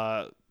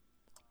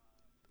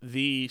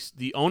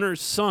the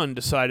owner's son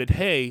decided,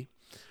 hey,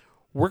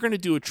 we're going to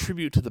do a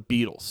tribute to the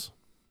Beatles.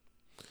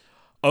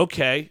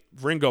 Okay,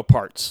 Ringo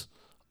parts.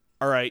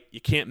 All right,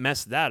 you can't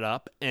mess that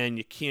up, and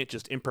you can't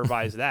just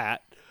improvise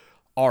that.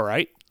 All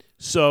right.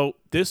 So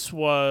this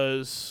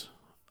was,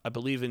 I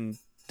believe, in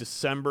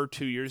December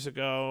 2 years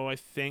ago, I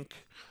think.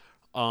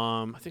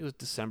 I think it was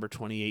December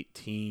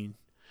 2018.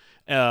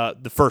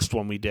 The first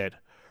one we did.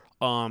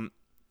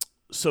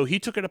 So he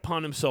took it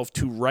upon himself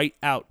to write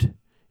out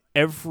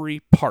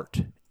every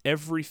part,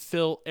 every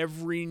fill,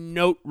 every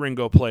note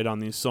Ringo played on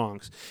these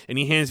songs. And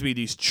he hands me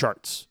these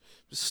charts,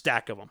 a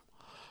stack of them.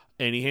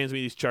 And he hands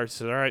me these charts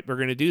and says, all right, we're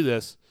going to do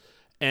this.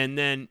 And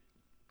then,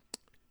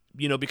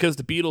 because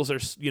the Beatles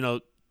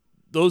are,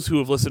 those who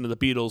have listened to the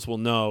Beatles will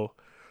know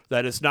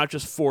that it's not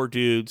just four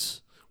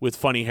dudes with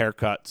funny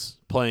haircuts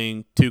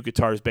playing two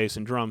guitars, bass,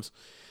 and drums.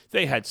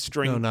 They had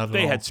string. No,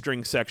 they had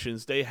string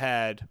sections. They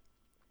had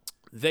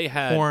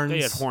horns.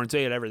 They had horns.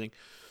 They had everything.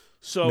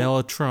 So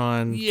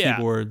Mellotron,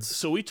 keyboards.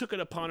 So we took it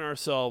upon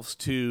ourselves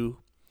to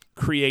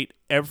create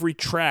every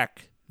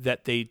track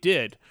that they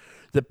did.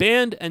 The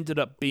band ended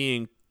up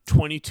being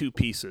 22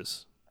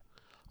 pieces.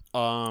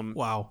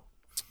 Wow.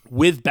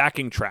 With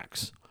backing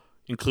tracks,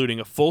 including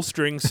a full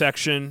string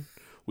section.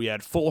 We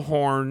had full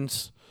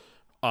horns.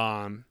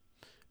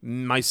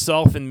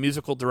 Myself and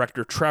musical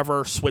director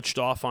Trevor switched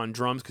off on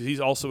drums because he's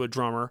also a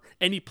drummer,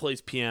 and he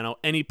plays piano,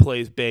 and he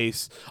plays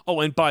bass. Oh,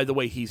 and by the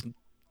way, he's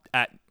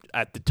at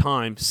the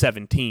time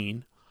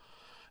 17,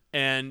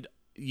 and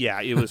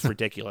yeah, it was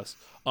ridiculous.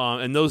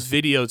 And those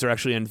videos are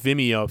actually on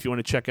Vimeo if you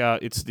want to check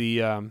out. It's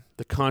the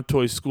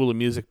Contoy School of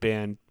Music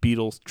Band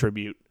Beatles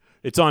tribute.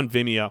 It's on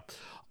Vimeo,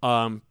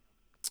 and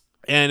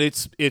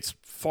it's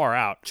far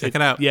out. Check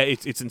it out. Yeah,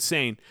 it's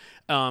insane.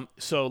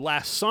 So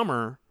last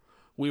summer,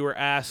 we were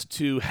asked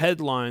to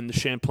headline the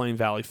Champlain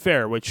Valley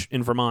Fair, which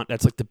in Vermont,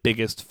 that's like the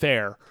biggest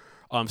fair.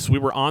 So we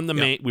were on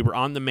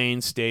the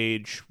main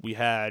stage. We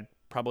had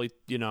probably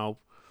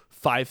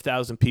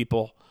 5,000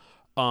 people,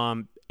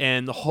 and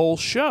the whole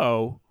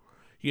show,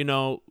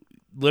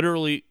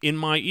 literally in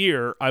my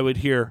ear, I would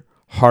hear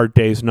 "Hard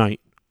Day's Night."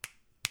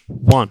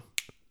 1,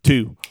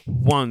 2,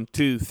 1,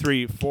 2,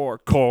 3, 4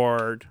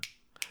 chord.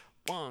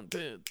 1,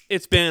 2.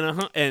 It's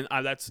been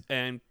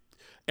and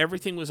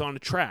everything was on a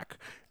track.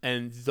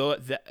 And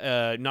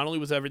not only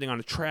was everything on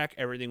a track,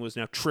 everything was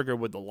now triggered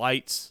with the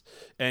lights,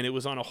 and it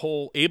was on a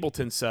whole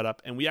Ableton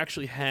setup. And we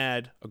actually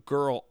had a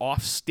girl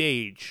off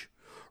stage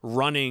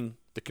running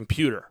the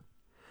computer,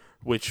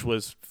 which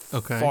was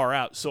far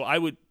out. So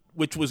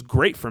which was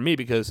great for me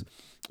because,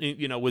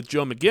 with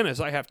Joe McGinnis,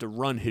 I have to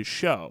run his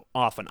show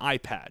off an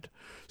iPad.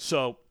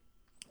 So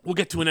we'll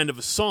get to an end of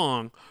a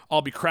song.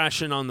 I'll be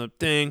crashing on the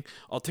thing.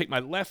 I'll take my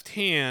left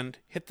hand,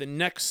 hit the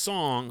next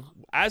song.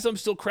 As I'm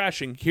still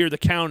crashing, hear the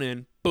count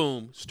in,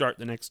 boom, start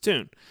the next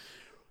tune.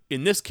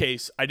 In this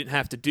case, I didn't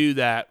have to do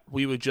that.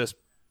 We would just,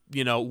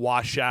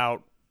 wash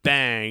out,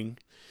 bang,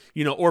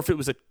 or if it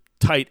was a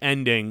tight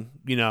ending,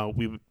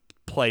 we would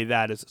play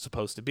that as it's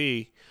supposed to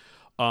be.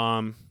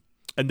 And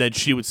then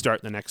she would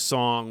start the next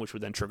song, which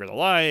would then trigger the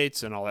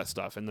lights and all that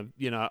stuff. And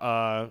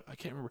I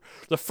can't remember.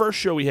 The first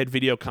show we had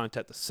video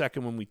content. The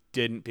second one we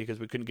didn't because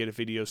we couldn't get a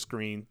video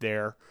screen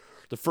there.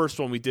 The first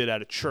one we did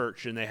at a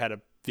church, and they had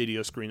a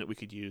video screen that we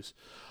could use.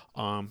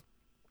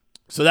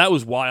 So that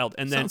was wild.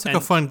 And then sounds like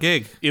a fun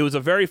gig. It was a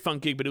very fun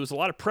gig, but it was a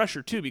lot of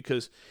pressure too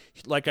because,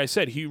 like I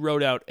said, he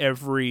wrote out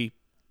every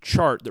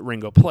chart that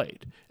Ringo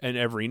played and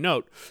every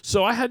note.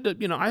 So I had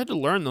to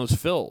learn those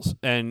fills,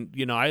 and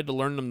I had to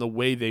learn them the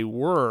way they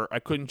were. I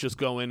couldn't just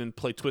go in and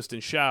play Twist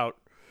and Shout,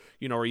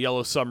 or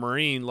Yellow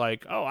Submarine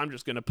like, oh, I'm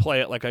just going to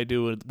play it like I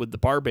do with the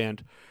bar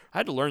band. I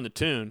had to learn the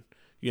tune,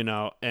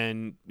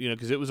 and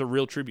because it was a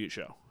real tribute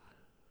show.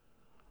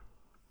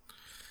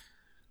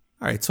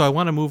 All right, so I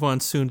want to move on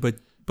soon,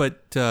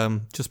 but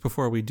just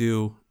before we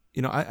do,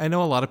 I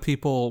know a lot of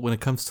people when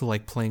it comes to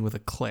like playing with a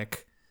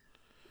click,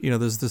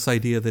 there's this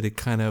idea that it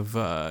kind of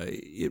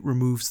it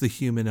removes the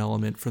human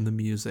element from the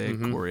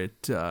music, or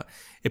it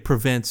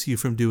prevents you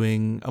from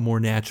doing a more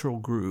natural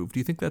groove. Do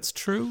you think that's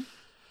true?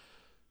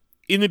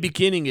 In the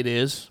beginning, it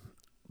is,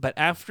 but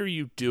after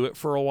you do it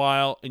for a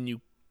while and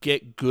you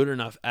get good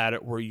enough at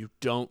it where you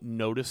don't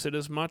notice it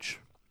as much,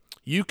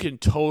 you can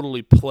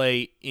totally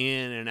play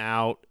in and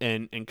out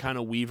and kind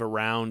of weave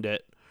around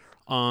it.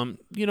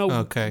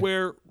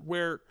 Where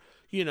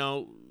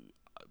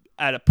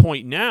at a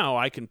point now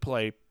I can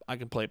play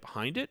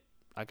behind it.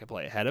 I can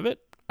play ahead of it.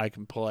 I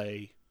can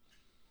play,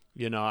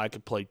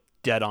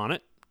 dead on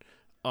it.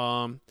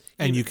 And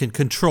you can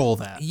control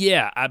that.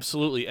 Yeah,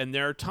 absolutely. And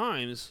there are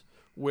times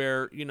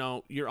where,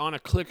 you're on a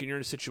click and you're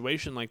in a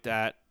situation like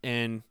that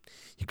and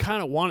you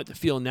kind of want it to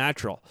feel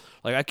natural.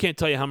 Like I can't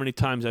tell you how many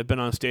times I've been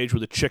on stage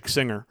with a chick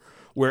singer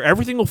where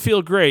everything will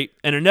feel great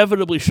and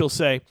inevitably she'll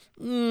say,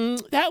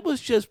 that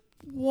was just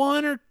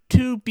 1 or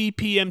 2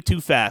 BPM too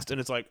fast. And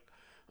it's like,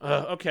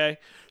 okay.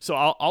 So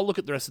I'll look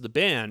at the rest of the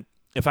band.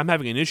 If I'm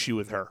having an issue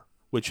with her,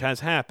 which has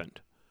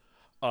happened,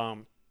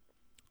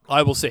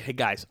 I will say, hey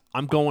guys,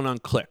 I'm going on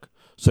Click.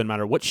 So no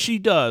matter what she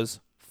does,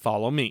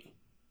 follow me.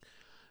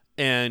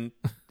 And,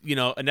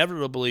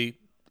 inevitably,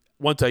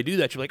 once I do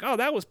that, you're like, oh,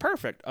 that was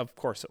perfect. Of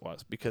course it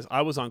was, because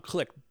I was on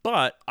Click.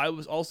 But I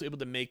was also able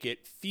to make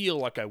it feel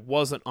like I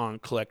wasn't on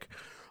Click,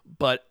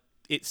 but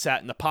it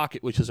sat in the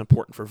pocket, which is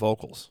important for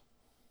vocals.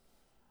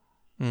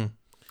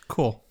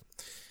 Cool.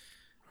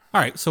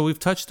 All right, so we've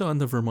touched on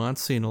the Vermont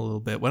scene a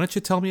little bit. Why don't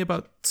you tell me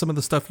about some of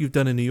the stuff you've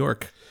done in New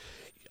York?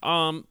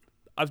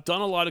 I've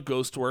done a lot of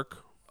ghost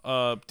work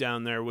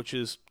down there, which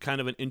is kind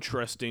of an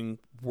interesting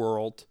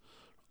world.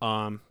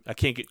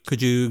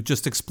 Could you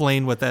just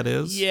explain what that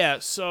is? Yeah,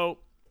 so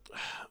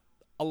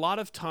a lot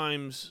of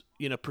times,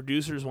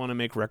 producers want to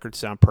make records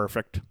sound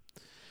perfect,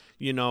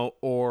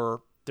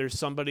 or there's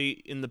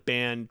somebody in the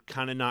band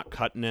kind of not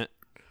cutting it,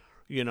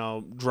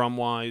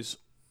 drum-wise,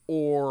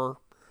 or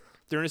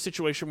they're in a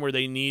situation where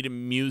they need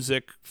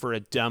music for a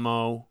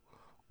demo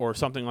or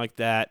something like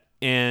that,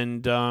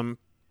 and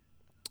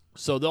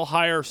so they'll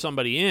hire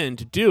somebody in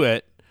to do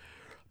it,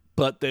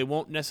 but they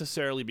won't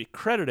necessarily be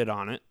credited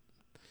on it.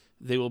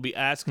 They will be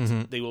asked.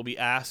 Mm-hmm. They will be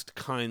asked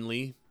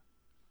kindly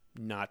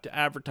not to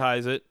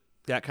advertise it,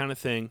 that kind of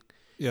thing.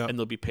 Yeah. And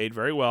they'll be paid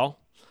very well.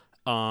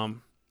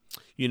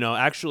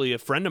 Actually, a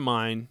friend of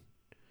mine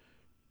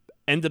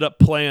ended up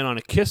playing on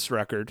a Kiss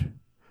record.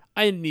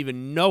 I didn't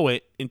even know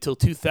it until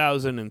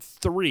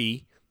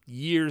 2003,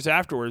 years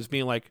afterwards,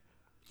 being like,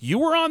 "You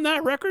were on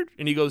that record?"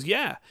 And he goes,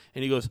 "Yeah."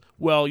 And he goes,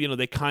 "Well,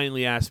 they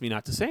kindly asked me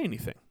not to say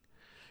anything,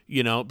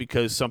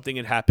 because something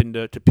had happened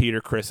to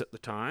Peter Criss at the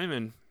time,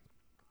 and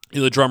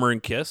the drummer in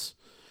Kiss,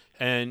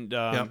 and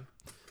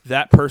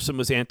that person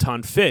was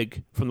Anton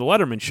Fig from the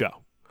Letterman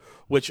Show,"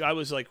 which I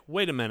was like,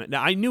 wait a minute.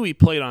 Now, I knew he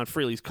played on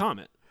Frehley's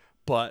Comet,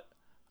 but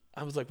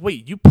I was like,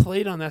 wait, you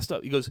played on that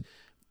stuff? He goes,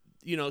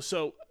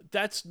 so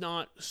that's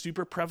not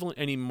super prevalent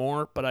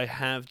anymore, but I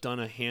have done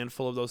a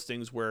handful of those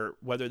things where,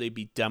 whether they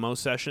be demo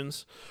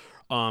sessions,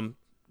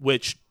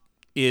 which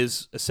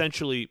is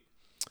essentially,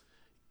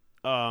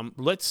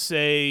 let's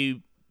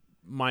say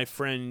my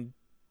friend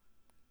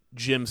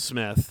Jim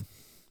Smith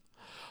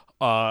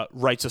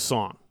writes a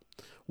song.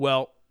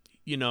 Well,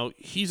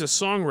 he's a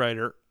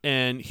songwriter,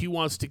 and he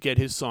wants to get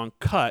his song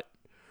cut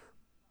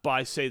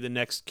by, say, the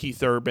next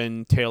Keith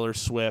Urban, Taylor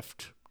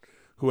Swift,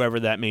 whoever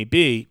that may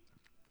be.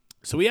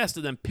 So he has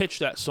to then pitch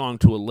that song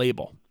to a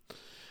label.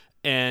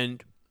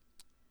 And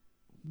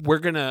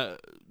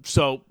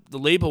so the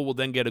label will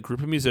then get a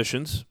group of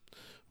musicians,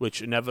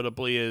 which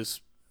inevitably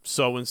is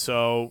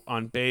so-and-so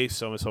on bass,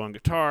 so-and-so on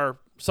guitar,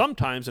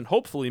 sometimes, and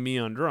hopefully me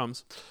on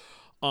drums.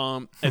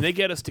 And they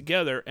get us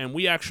together, and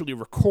we actually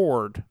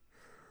record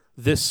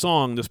this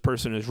song this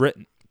person has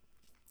written.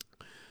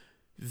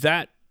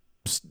 That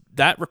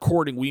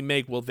recording we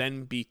make will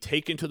then be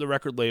taken to the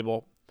record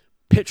label,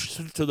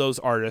 pitched to those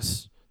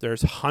artists.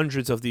 There's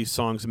hundreds of these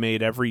songs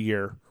made every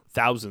year,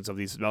 thousands of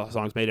these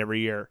songs made every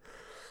year.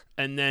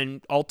 And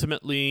then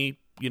ultimately,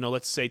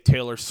 let's say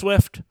Taylor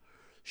Swift,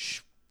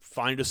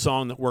 find a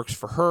song that works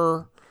for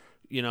her,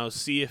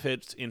 see if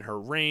it's in her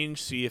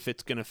range, see if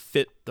it's going to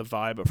fit the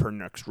vibe of her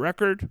next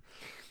record.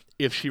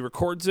 If she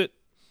records it,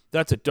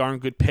 that's a darn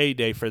good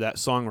payday for that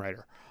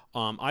songwriter.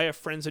 I have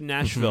friends in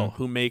Nashville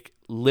who make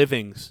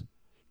livings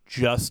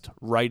just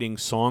writing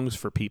songs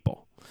for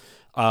people.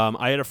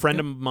 I had a friend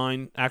of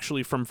mine,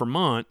 actually from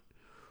Vermont,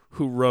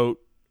 who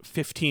wrote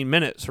 15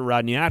 Minutes for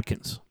Rodney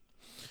Atkins.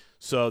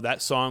 So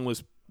that song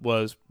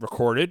was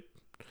recorded,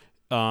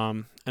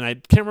 and I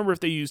can't remember if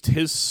they used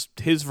his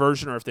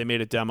version or if they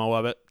made a demo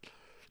of it.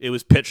 It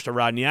was pitched to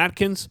Rodney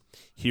Atkins.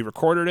 He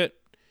recorded it.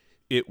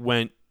 It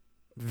went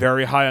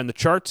very high on the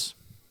charts,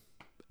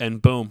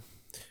 and boom.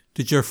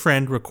 Did your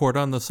friend record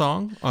on the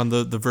song, on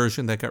the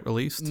version that got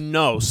released?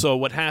 No. So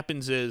what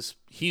happens is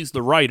he's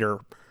the writer,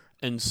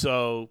 and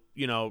so,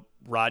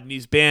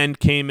 Rodney's band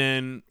came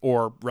in,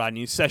 or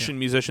Rodney's session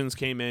musicians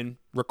came in,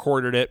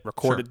 recorded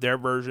their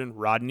version.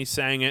 Rodney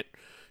sang it,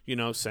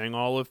 sang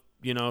all of,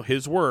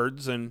 his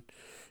words, and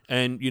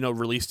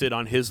released it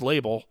on his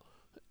label.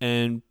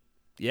 And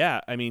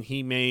yeah, I mean,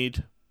 he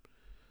made,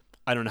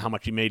 I don't know how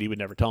much he made. He would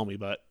never tell me,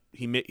 but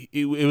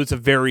it was a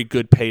very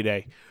good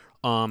payday.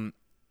 One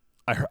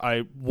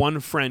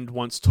friend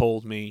once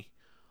told me,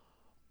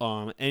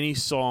 any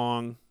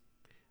song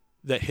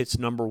that hits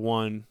number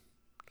one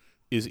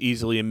is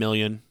easily $1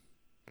 million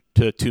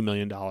to $2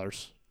 million,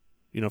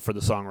 for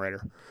the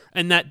songwriter,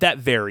 and that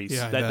varies.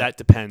 Yeah, that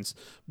depends,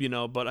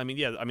 But I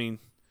mean,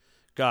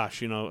 gosh,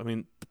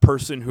 the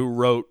person who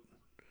wrote,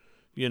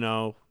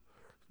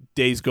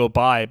 Days Go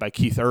By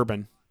Keith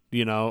Urban,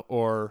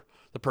 or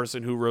the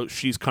person who wrote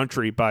She's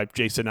Country by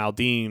Jason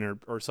Aldean,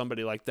 or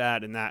somebody like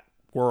that in that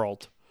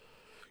world.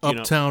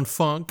 Uptown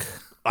Funk.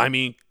 I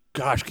mean,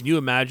 gosh, can you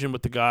imagine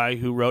what the guy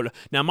who wrote?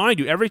 Now, mind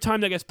you, every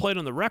time that gets played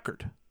on the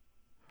record,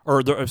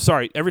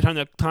 every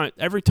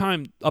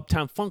time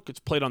Uptown Funk gets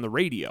played on the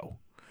radio,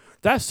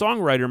 that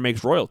songwriter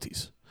makes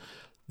royalties.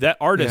 That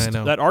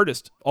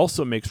artist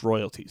also makes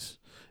royalties.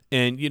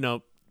 And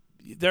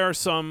there are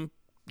some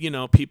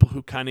people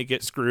who kind of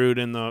get screwed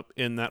in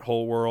that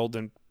whole world,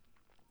 and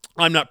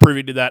I'm not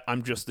privy to that.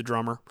 I'm just the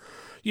drummer,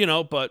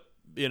 but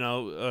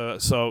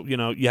so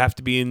you have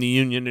to be in the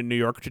union in New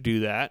York to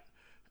do that,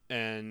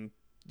 and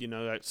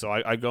so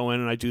I go in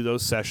and I do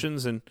those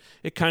sessions, and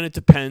it kind of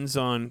depends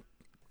on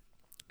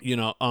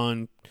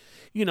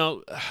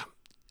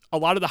a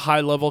lot of the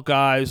high level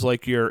guys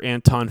like your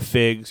Anton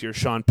Figs, your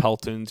Sean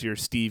Peltons, your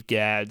Steve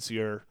Gads,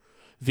 your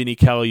Vinny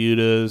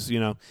Caliutas,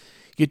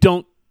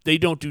 they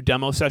don't do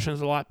demo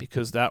sessions a lot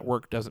because that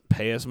work doesn't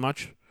pay as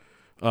much.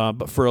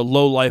 But for a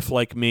low life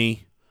like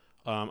me,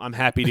 I'm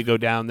happy to go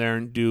down there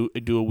and do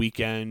a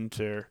weekend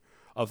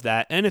of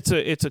that. And it's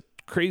a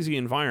crazy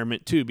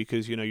environment too,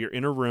 because you're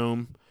in a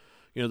room,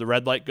 the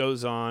red light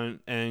goes on,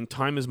 and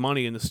time is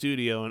money in the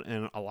studio,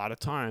 and a lot of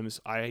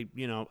times I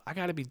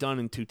got to be done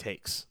in 2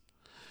 takes.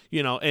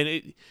 And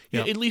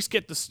at least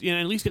get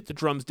the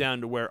drums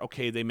down to where,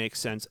 okay, they make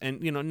sense.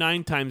 And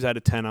 9 times out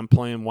of 10 I'm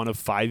playing one of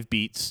 5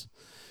 beats,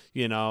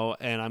 and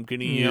I'm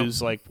going to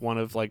use like one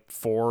of like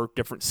 4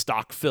 different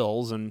stock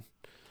fills, and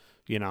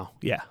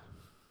yeah.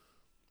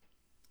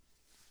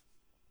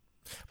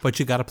 But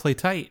you got to play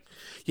tight.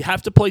 You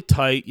have to play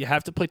tight. You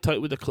have to play tight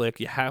with the click.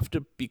 You have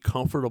to be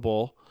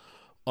comfortable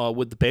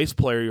with the bass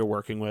player you're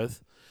working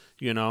with,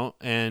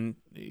 and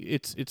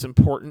it's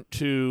important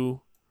to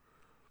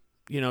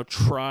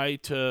try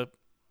to,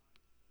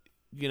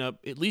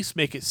 at least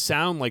make it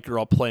sound like you're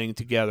all playing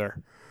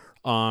together.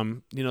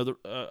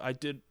 I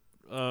did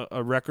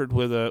a record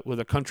with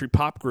a country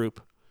pop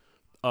group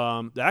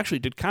that actually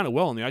did kind of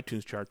well in the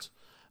iTunes charts,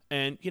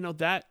 and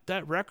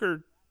that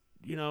record,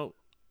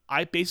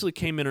 I basically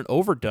came in and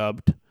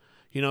overdubbed,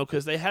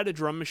 because they had a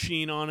drum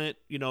machine on it,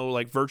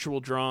 like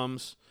virtual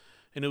drums,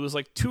 and it was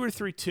like 2 or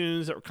 3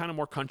 tunes that were kind of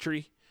more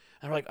country,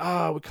 and we're like,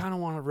 oh, we kind of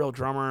want a real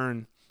drummer.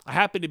 And I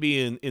happened to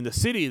be in the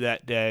city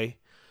that day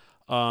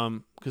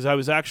because I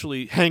was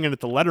actually hanging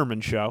at the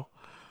Letterman show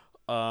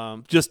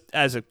just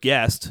as a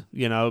guest,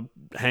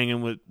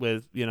 hanging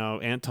with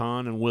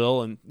Anton and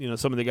Will and,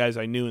 some of the guys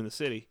I knew in the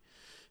city.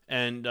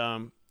 And,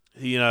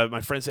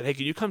 my friend said, hey,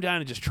 can you come down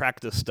and just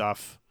track this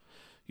stuff?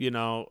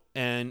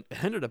 And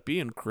it ended up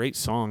being great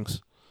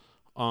songs.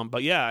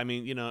 But, yeah, I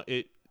mean,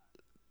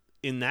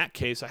 in that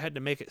case, I had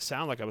to make it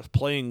sound like I was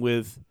playing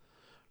with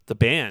the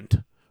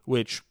band,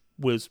 which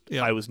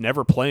I was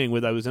never playing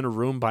with. I was in a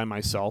room by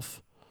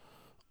myself.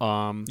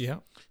 And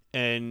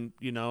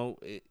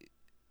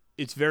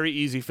it's very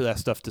easy for that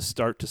stuff to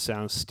start to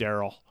sound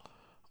sterile.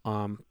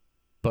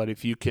 But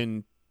if you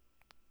can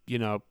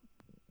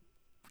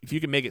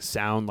make it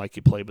sound like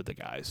you played with the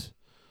guys,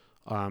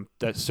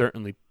 that's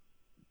certainly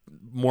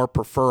more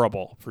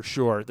preferable for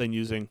sure than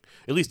using,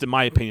 at least in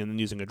my opinion, than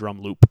using a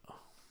drum loop.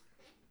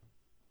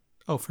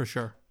 Oh, for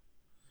sure.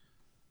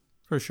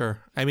 For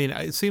sure. I mean,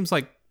 it seems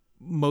like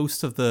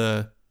most of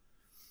the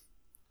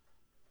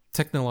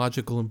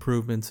technological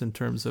improvements in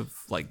terms of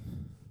like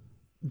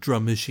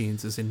drum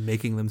machines is in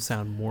making them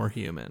sound more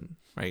human,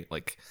 right?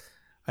 Like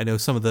I know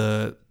some of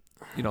the,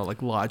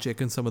 like Logic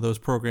and some of those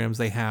programs,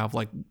 they have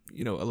like,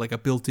 like a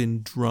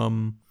built-in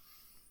drum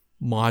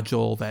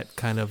module that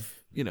kind of,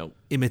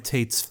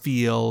 imitates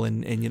feel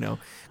and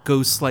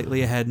goes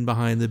slightly ahead and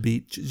behind the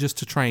beat just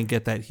to try and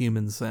get that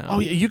human sound. Oh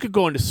yeah, you could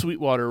go into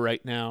Sweetwater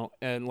right now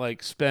and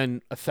like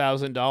spend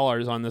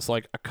 $1,000 on this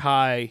like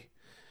Akai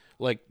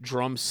like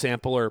drum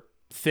sampler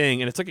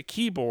thing, and it's like a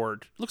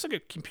keyboard. It looks like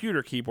a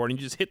computer keyboard, and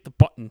you just hit the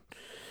button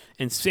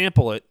and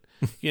sample it,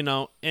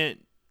 and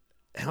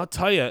I'll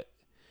tell you,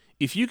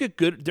 if you get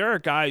good, there are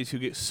guys who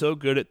get so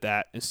good at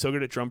that and so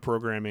good at drum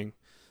programming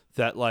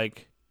that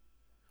like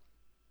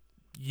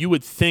you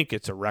would think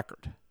it's a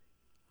record.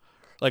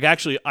 Like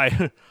actually,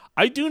 I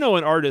do know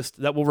an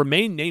artist that will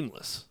remain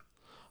nameless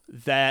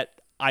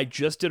that I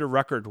just did a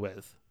record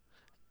with,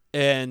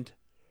 and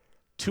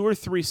 2 or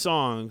 3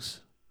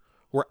 songs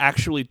were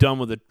actually done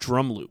with a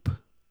drum loop.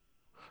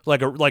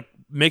 Like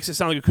makes it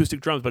sound like acoustic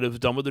drums, but it was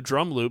done with a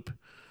drum loop,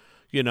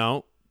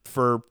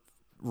 for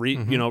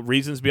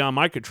reasons beyond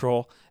my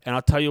control. And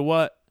I'll tell you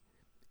what,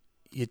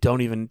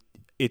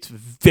 it's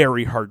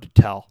very hard to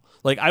tell.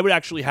 Like I would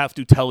actually have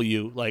to tell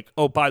you, like,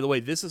 oh, by the way,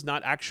 this is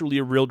not actually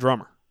a real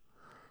drummer.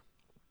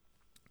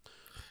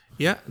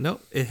 Yeah,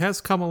 no, it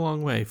has come a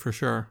long way for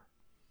sure.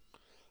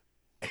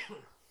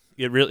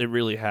 It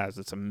really has.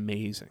 It's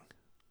amazing.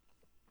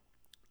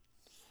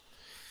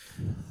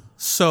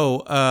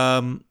 So,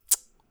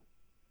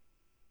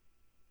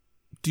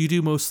 do you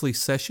do mostly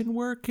session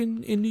work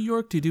in New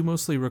York? Do you do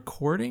mostly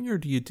recording, or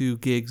do you do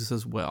gigs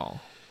as well?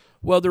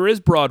 Well, there is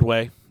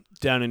Broadway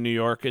down in New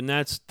York, and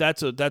that's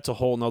a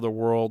whole nother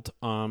world.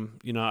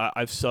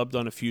 I've subbed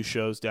on a few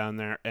shows down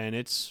there, and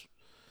it's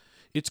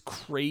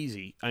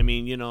crazy. I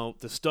mean,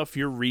 the stuff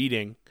you're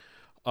reading.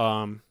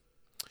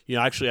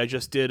 Actually, I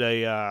just did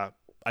a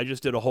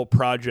whole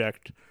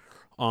project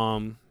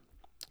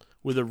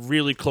with a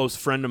really close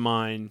friend of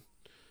mine.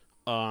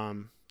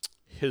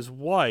 His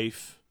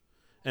wife,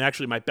 and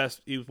actually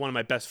he was one of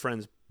my best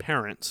friend's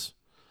parents.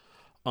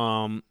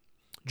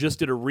 Just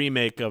did a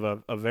remake of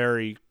a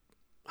very,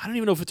 I don't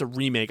even know if it's a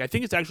remake. I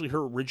think it's actually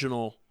her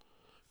original,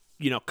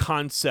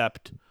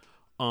 concept,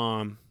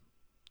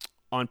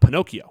 on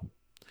Pinocchio.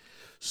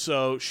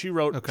 So she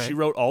wrote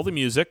all the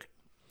music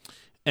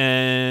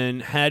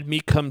and had me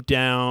come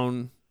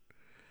down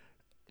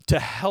to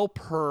help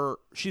her.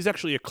 She's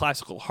actually a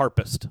classical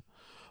harpist.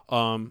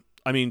 I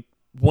mean,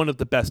 one of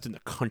the best in the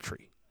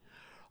country.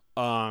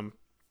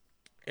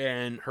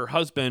 And her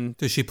husband.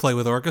 Does she play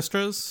with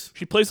orchestras?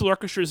 She plays with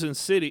orchestras in the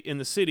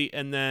city,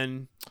 and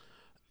then.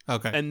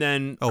 Okay. And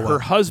then her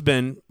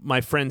husband,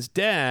 my friend's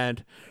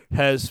dad,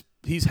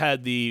 he's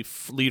had the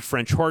lead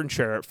French horn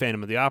chair at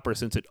Phantom of the Opera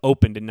since it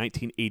opened in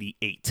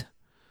 1988.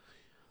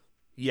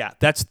 Yeah,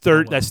 that's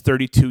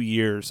 32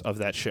 years of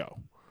that show.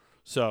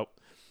 So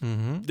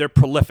they're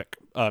prolific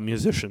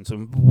musicians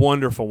and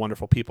wonderful,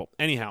 wonderful people.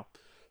 Anyhow,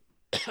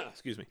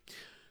 excuse me.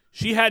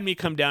 She had me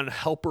come down and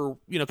help her,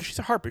 because she's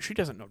a harpist. She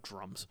doesn't know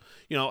drums.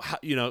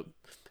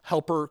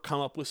 Help her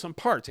come up with some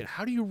parts. And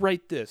how do you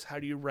write this? How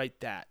do you write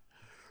that?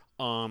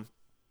 So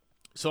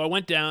I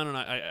went down and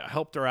I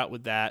helped her out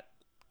with that.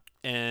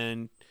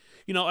 And,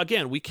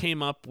 again, we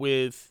came up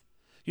with,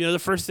 the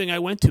first thing I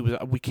went to was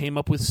we came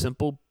up with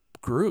simple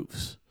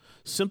grooves,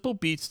 simple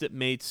beats that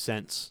made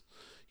sense,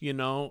 and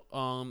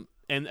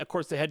of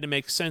course they had to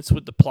make sense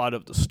with the plot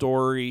of the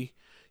story,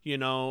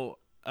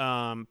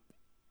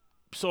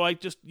 so I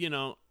just,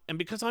 and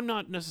because I'm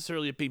not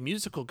necessarily a big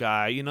musical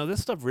guy,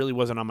 this stuff really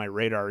wasn't on my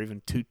radar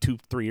even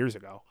 3 years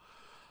ago.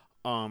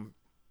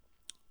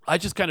 I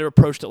just kind of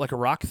approached it like a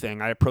rock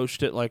thing. I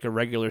approached it like a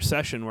regular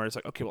session where it's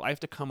like, okay, well, I have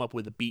to come up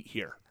with a beat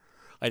here.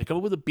 I have to come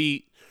up with a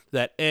beat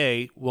that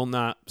A, will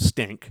not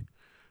stink,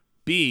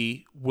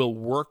 B, will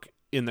work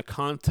in the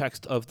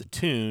context of the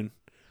tune,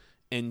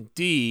 and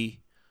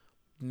D,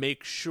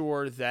 make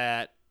sure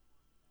that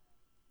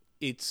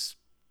it's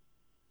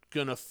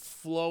going to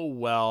flow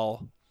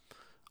well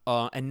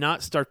and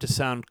not start to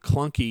sound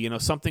clunky,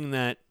 something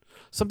that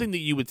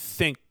you would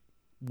think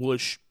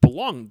would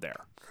belong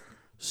there.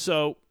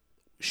 So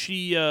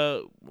she,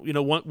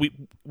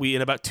 we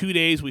in about 2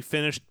 days we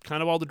finished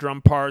kind of all the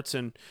drum parts,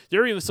 and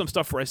there were even some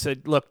stuff where I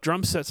said, "Look,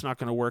 drum set's not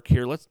going to work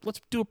here. Let's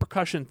do a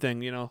percussion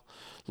thing.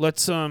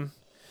 Let's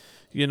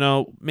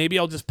maybe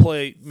I'll just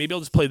play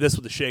this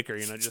with the shaker.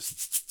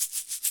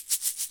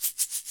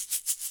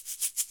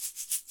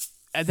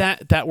 And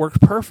that worked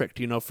perfect.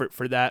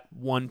 For that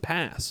one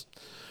pass.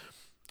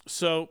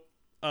 So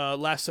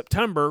last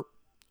September,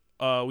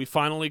 we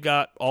finally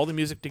got all the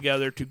music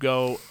together to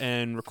go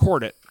and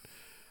record it.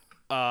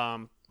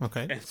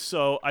 Okay. And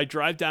so I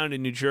drive down to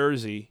New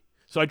Jersey.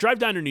 So I drive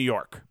down to New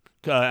York,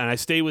 and I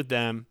stay with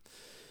them.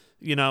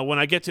 When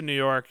I get to New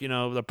York,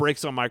 the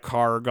brakes on my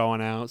car are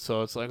going out.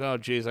 So it's like, oh,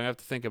 geez, I have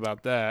to think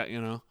about that,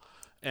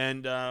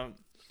 And I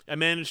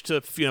managed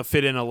to,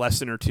 fit in a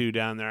lesson or two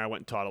down there. I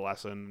went and taught a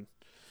lesson,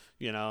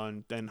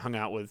 and then hung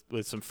out with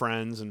some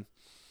friends. And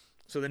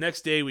so the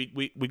next day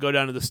we go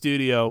down to the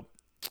studio,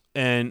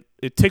 and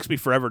it takes me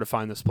forever to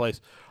find this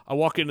place. I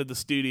walk into the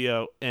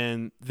studio,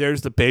 and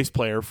there's the bass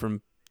player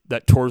from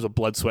that tours of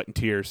Blood, Sweat, and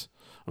Tears.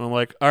 And I'm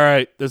like, all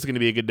right, this is going to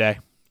be a good day.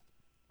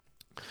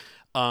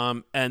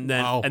 And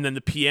then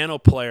the piano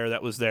player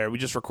that was there, we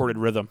just recorded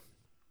Rhythm.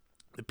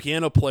 The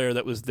piano player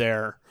that was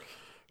there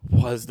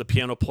was the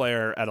piano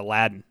player at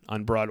Aladdin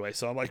on Broadway.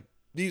 So I'm like,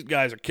 these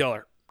guys are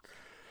killer.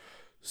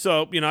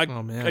 So,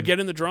 I get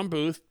in the drum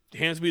booth,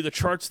 hands me the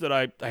charts that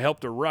I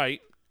helped her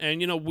write.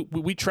 And,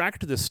 we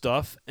tracked this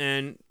stuff,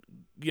 and,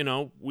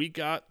 we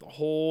got the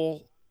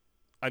whole,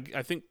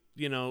 I think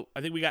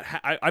we got,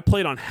 I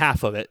played on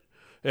half of it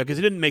because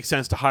it didn't make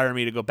sense to hire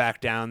me to go back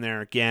down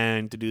there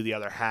again to do the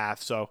other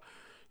half. So,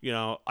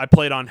 I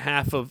played on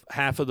half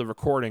of the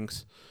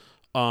recordings,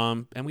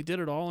 and we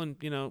did it all in,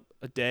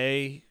 a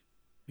day.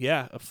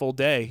 Yeah, a full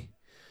day,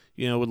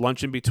 with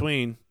lunch in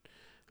between.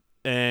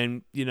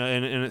 And,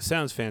 and it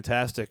sounds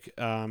fantastic.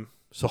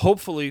 So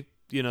hopefully,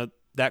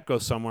 that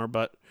goes somewhere,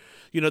 but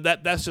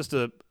that's just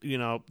that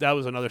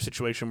was another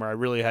situation where I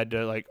really had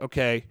to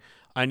okay,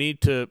 I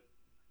need to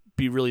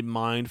be really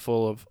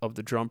mindful of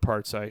the drum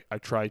parts I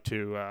try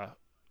to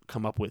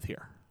come up with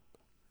here.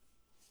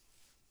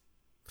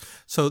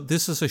 So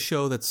this is a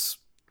show that's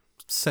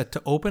set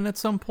to open at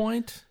some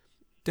point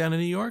down in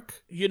New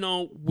York?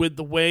 With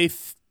the way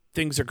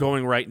things are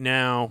going right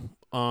now,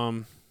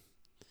 I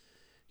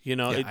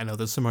know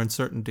there's some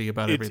uncertainty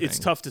about everything. It's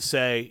tough to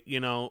say, I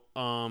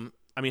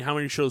mean, how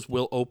many shows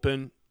will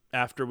open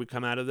after we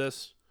come out of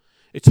this?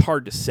 It's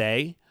hard to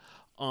say.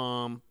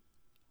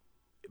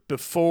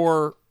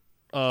 Before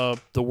the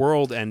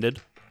world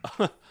ended,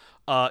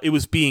 it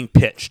was being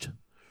pitched.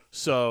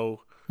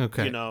 So,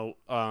 okay.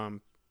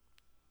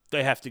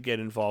 They have to get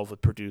involved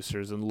with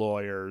producers and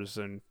lawyers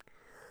and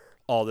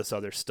all this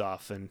other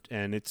stuff. And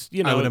it's,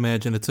 I would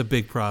imagine it's a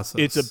big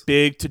process. It's a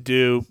big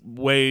to-do,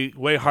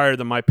 way higher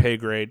than my pay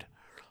grade.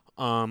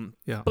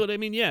 Yeah. But, I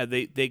mean,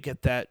 they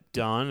get that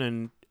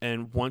done.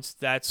 And once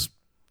that's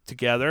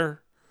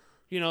together,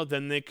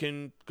 then they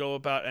can go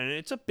about, and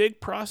it's a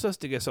big process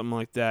to get something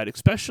like that,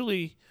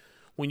 especially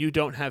when you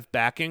don't have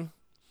backing.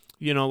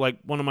 Like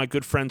one of my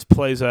good friends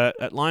plays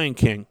at Lion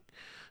King,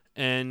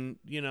 and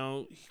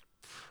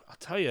I'll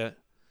tell you,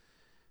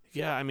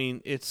 yeah, I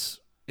mean, it's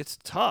it's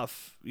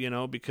tough,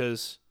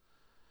 because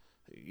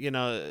you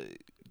know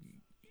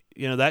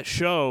that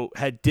show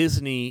had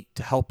Disney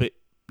to help it,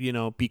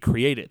 be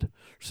created.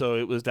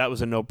 So that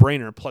was a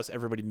no-brainer. Plus,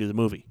 everybody knew the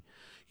movie.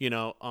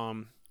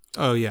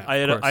 Oh yeah,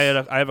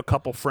 I have a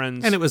couple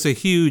friends, and it was a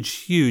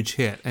huge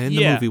hit, and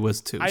the movie was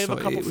too. I have a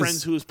couple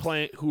friends who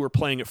were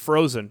playing it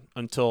Frozen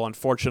until,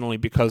 unfortunately,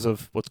 because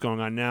of what's going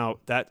on now,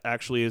 that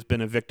actually has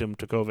been a victim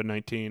to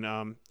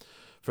COVID-19.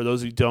 For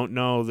those who don't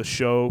know, the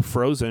show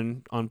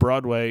Frozen on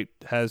Broadway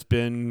has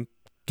been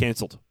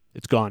canceled.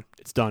 It's gone.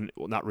 It's done. It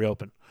will not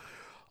reopen.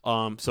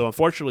 So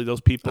unfortunately, those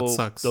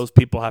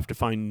people have to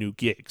find new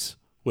gigs,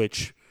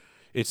 which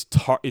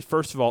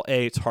first of all,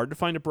 it's hard to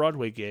find a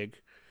Broadway gig.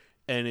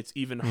 And it's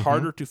even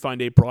harder to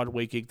find a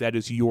Broadway gig that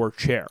is your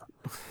chair.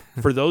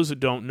 For those who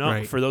don't know,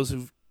 right. For those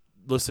who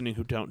listening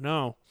who don't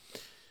know,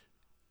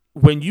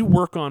 when you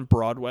work on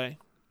Broadway,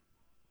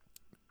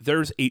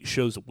 there's 8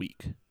 shows a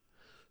week.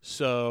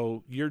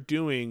 So you're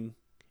doing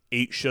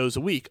 8 shows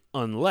a week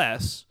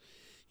unless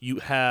you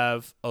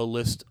have a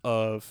list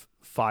of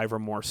 5 or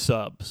more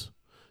subs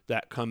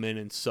that come in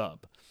and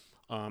sub.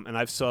 And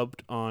I've subbed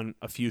on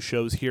a few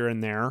shows here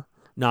and there.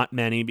 Not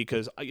many,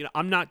 because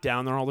I'm not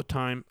down there all the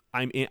time.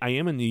 I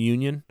am in the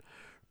union,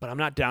 but I'm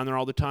not down there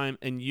all the time.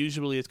 And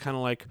usually it's kind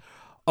of like,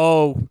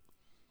 oh,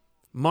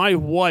 my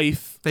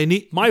wife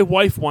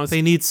wants.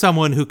 They need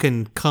someone who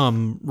can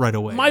come right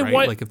away.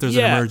 Right? Like if there's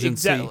an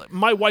emergency. Exactly.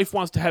 My wife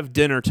wants to have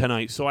dinner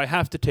tonight, so I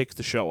have to take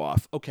the show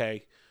off.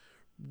 Okay,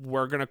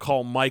 we're gonna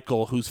call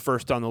Michael, who's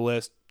first on the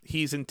list.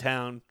 He's in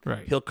town.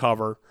 Right. He'll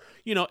cover.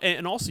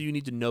 And also you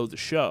need to know the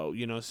show.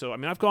 So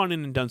I've gone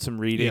in and done some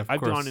reading. Yeah,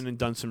 I've gone in and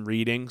done some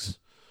readings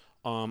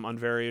on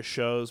various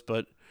shows,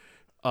 but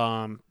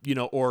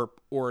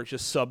or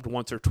just subbed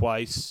once or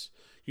twice,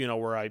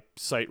 where I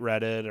sight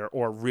read it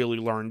or really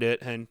learned it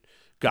and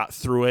got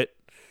through it.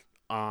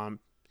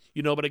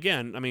 But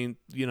again,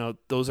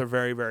 those are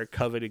very, very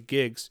coveted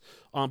gigs.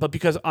 But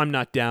because I'm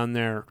not down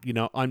there,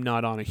 I'm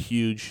not on a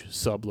huge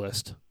sub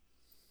list.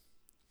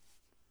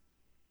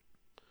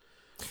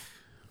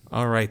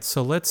 All right,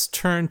 so let's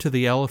turn to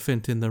the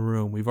elephant in the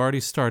room. We've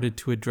already started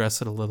to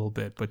address it a little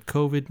bit, but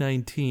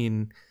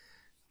COVID-19,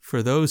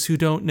 for those who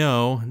don't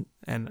know,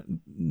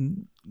 and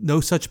no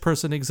such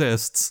person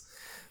exists,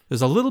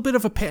 there's a little bit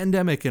of a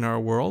pandemic in our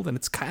world, and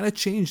it's kind of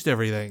changed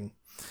everything.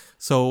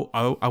 So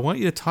I want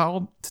you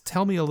to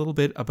tell me a little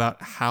bit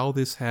about how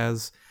this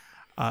has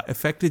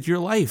affected your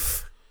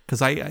life,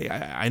 because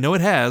I know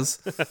it has.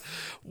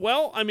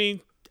 Well,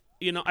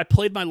 I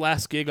played my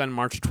last gig on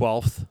March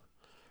 12th.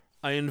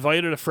 I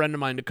invited a friend of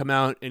mine to come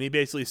out, and he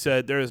basically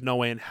said, there is no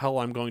way in hell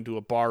I'm going to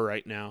a bar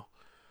right now.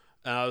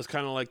 And I was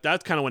kind of like,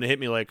 that's kind of when it hit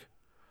me like,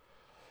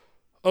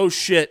 oh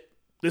shit,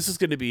 this is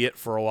going to be it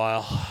for a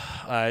while.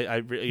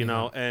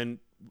 And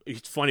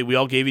it's funny, we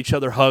all gave each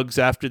other hugs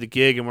after the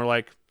gig, and we're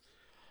like,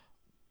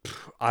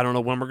 I don't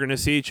know when we're going to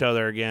see each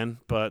other again,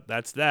 but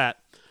that's that.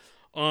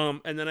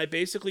 And then I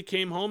basically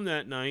came home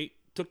that night,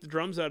 took the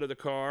drums out of the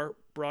car,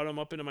 brought them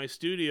up into my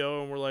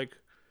studio, and was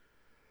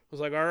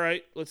like, all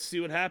right, let's see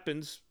what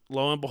happens.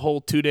 Lo and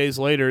behold, 2 days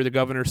later, the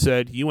governor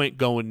said, you ain't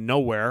going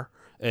nowhere,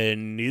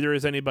 and neither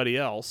is anybody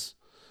else.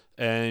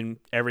 And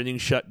everything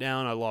shut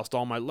down. I lost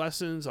all my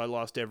lessons. I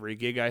lost every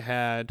gig I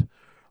had.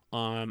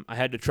 I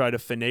had to try to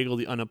finagle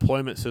the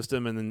unemployment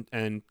system,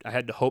 and I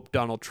had to hope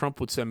Donald Trump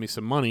would send me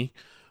some money,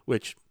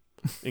 which,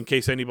 in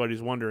case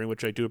anybody's wondering,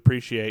 which I do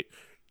appreciate,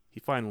 he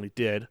finally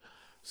did.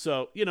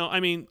 So, it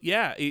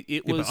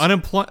was...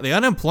 the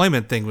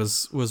unemployment thing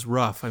was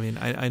rough.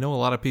 I know a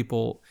lot of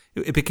people,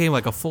 it became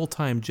like a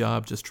full-time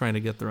job just trying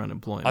to get their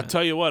unemployment. I'll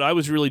tell you what, I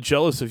was really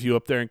jealous of you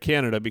up there in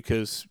Canada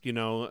because,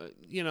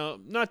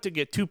 not to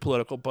get too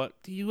political, but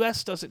the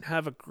U.S. doesn't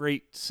have a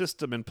great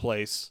system in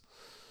place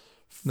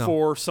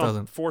for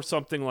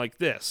something like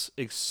this,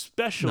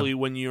 especially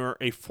when you're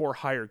a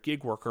for-hire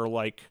gig worker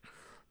like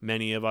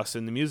many of us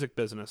in the music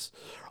business.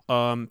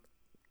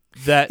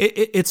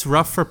 It's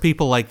rough for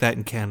people like that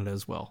in Canada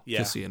as well. Yeah.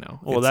 Just so you know.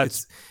 Well,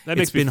 that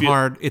makes me feel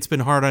hard. It's been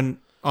hard on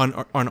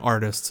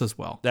artists as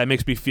well. That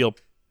makes me feel.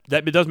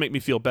 It does make me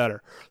feel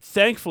better.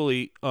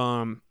 Thankfully,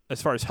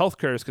 as far as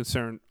healthcare is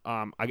concerned,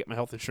 I get my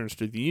health insurance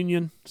through the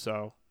union,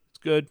 so it's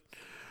good.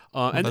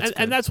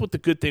 And that's what the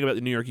good thing about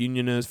the New York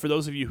Union is. For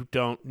those of you who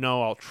don't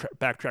know, I'll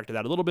backtrack to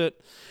that a little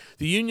bit.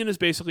 The union is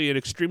basically an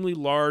extremely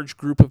large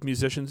group of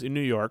musicians in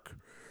New York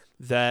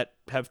that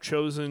have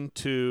chosen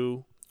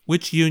to.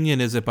 Which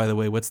union is it, by the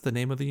way? What's the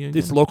name of the union?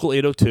 It's Local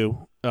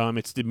 802.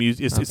 It's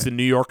the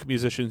New York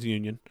Musicians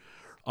Union.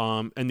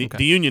 And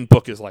the union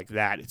book is like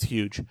that. It's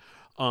huge.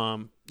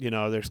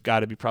 There's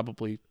got to be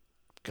probably,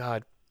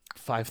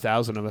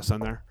 5,000 of us on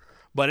there.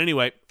 But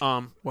anyway,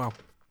 wow.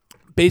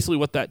 Basically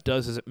what that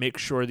does is it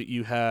makes sure that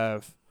you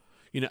have,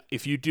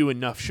 if you do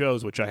enough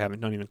shows, which I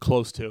haven't done even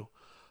close to,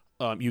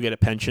 you get a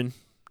pension.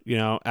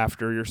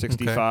 After you're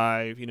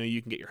 65,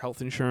 you can get your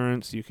health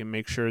insurance. You can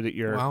make sure that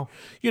you're, wow.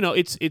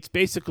 It's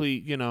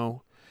basically,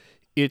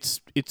 it's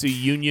a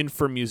union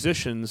for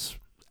musicians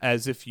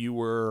as if you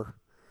were,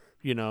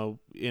 in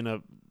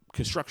a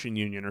construction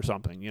union or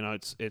something.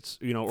 It's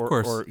you know, or, Of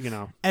course. or you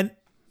know, And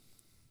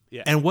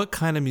yeah. and what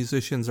kind of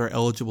musicians are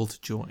eligible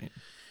to join?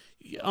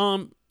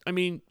 I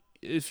mean,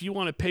 if you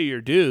want to pay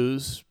your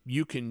dues,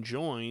 you can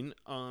join.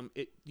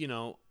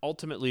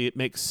 Ultimately it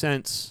makes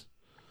sense.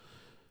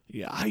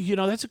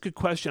 Yeah, that's a good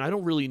question. I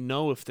don't really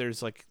know if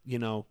there's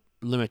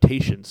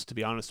limitations, to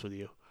be honest with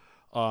you.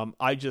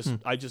 I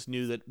just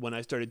knew that when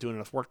I started doing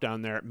enough work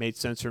down there, it made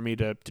sense for me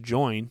to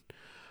join.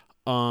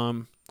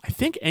 I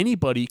think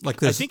anybody,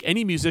 I think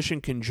any musician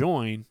can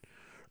join.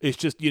 It's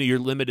just, you're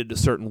limited to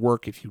certain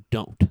work if you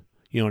don't.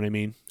 You know what I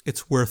mean?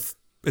 It's worth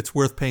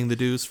paying the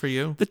dues for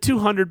you. It's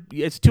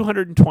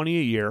 $220 a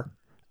year,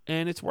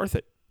 and it's worth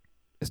it.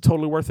 It's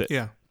totally worth it.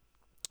 Yeah.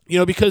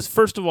 Because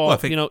first of all,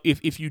 Well,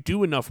 if you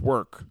do enough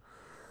work,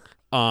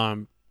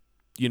 you'll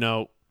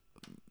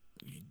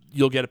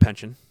get a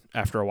pension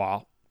after a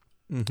while.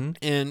 Mm-hmm.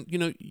 And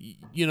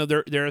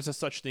there is a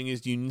such thing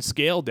as union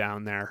scale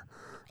down there,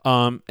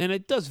 and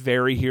it does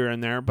vary here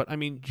and there. But I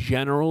mean,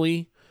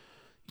 generally,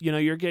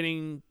 you're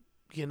getting,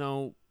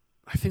 I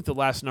think the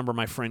last number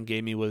my friend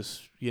gave me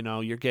was,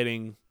 you're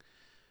getting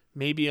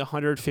maybe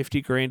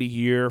 $150,000 a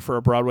year for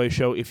a Broadway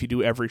show if you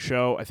do every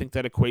show. I think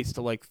that equates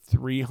to like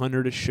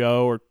 $300 a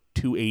show or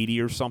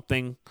 $280 or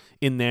something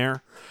in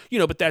there.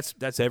 But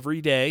that's every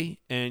day,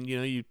 and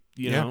you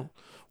know.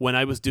 When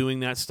I was doing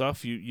that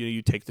stuff,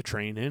 you take the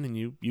train in and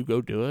you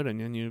go do it, and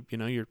then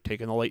you're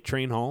taking the late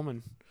train home,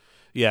 and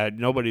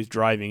nobody's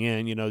driving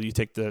in. You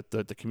take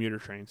the commuter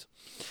trains.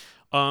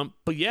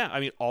 But yeah, I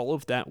mean, all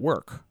of that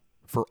work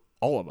for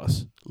all of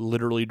us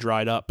literally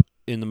dried up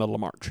in the middle of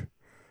March,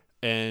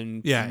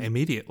 and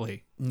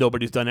immediately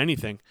nobody's done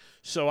anything.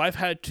 So I've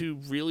had to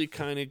really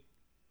kind of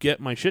get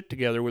my shit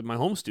together with my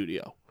home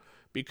studio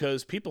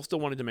because people still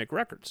wanted to make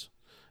records,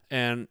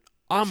 and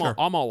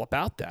I'm all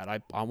about that.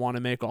 I want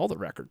to make all the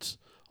records.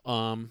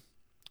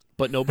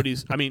 But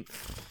nobody's, I mean,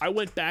 I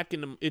went back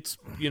into, it's,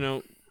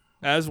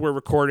 as we're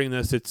recording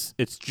this,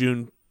 it's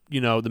June,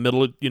 the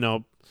middle of,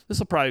 this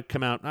will probably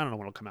come out, I don't know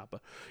when it'll come out,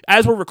 but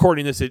as we're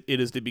recording this, it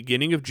is the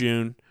beginning of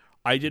June.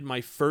 I did my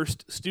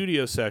first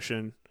studio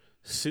session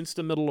since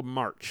the middle of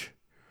March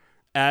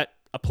at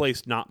a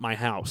place not my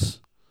house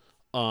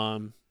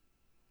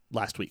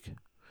last week.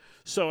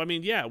 So, I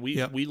mean,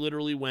 we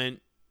literally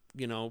went,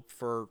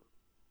 for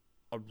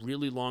a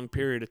really long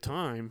period of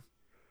time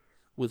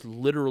with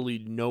literally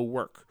no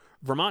work.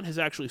 Vermont has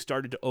actually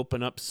started to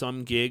open up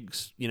some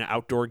gigs,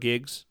 outdoor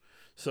gigs.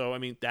 So I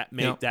mean that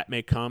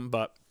may come,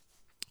 but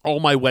all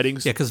my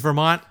weddings. Yeah, because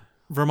Vermont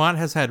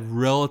has had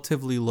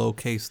relatively low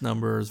case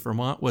numbers.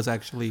 Vermont was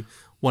actually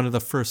one of the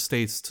first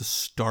states to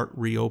start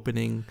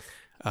reopening,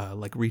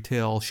 like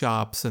retail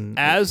shops, and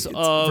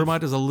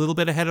Vermont is a little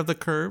bit ahead of the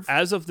curve.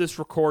 As of this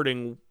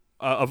recording,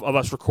 of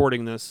us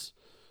recording this,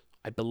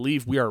 I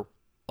believe we are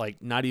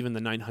like not even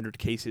the 900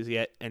 cases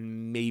yet,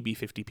 and maybe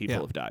 50 people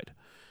have died.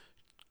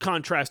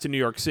 Contrast to New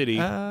York City,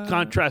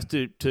 contrast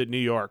to New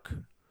York,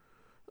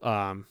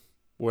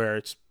 where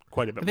it's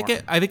quite a bit more.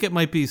 I think it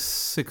might be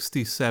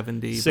 60,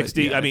 70.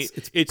 60, yeah, I mean,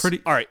 it's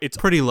pretty, all right. It's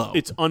pretty low.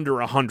 It's under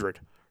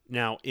 100.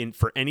 Now,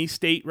 for any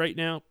state right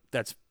now,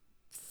 that's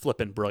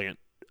flipping brilliant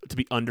to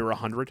be under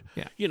 100.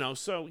 Yeah.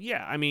 So,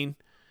 yeah, I mean,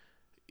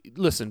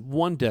 listen,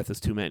 one death is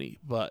too many,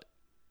 but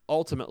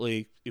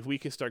ultimately, if we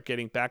can start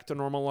getting back to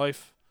normal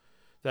life,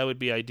 that would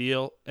be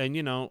ideal. And,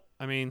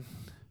 I mean,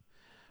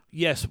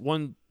 yes,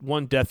 one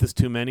death is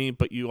too many,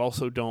 but you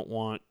also don't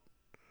want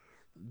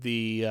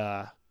the,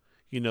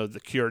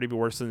 the cure to be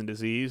worse than the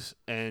disease.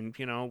 And,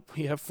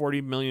 we have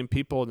 40 million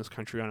people in this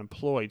country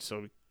unemployed,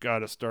 so we got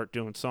to start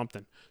doing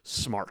something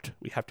smart.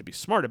 We have to be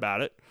smart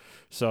about it.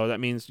 So that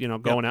means,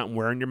 going out and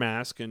wearing your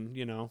mask and,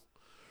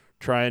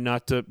 trying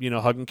not to,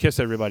 hug and kiss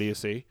everybody you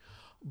see.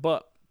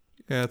 But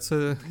yeah, it's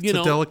a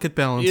delicate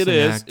balancing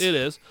act. It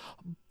is.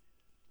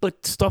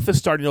 But stuff is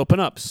starting to open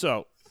up.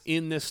 So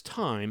in this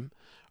time,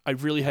 I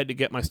really had to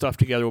get my stuff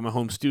together with my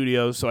home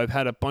studio. So I've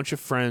had a bunch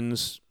of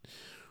friends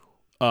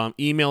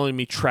emailing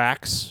me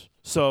tracks.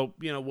 So,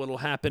 what'll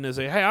happen is,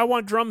 hey, I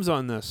want drums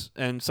on this.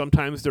 And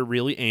sometimes they're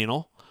really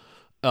anal.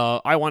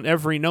 I want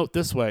every note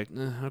this way.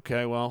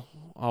 Okay, well,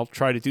 I'll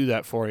try to do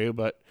that for you.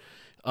 But,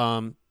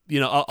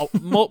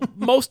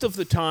 most of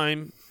the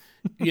time,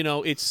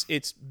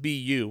 it's be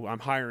you. I'm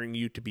hiring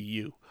you to be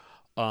you.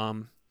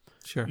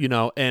 Sure.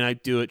 And I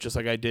do it just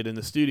like I did in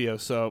the studio.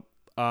 So,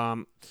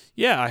 I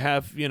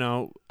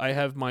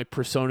have my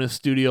Persona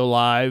Studio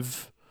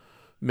Live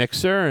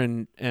mixer,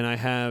 and I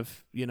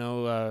have,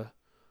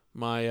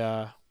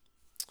 my,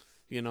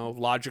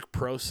 Logic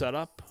Pro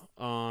setup,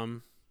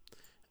 and,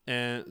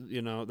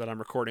 that I'm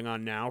recording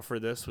on now for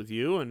this with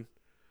you. And,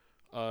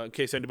 in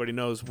case anybody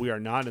knows, we are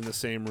not in the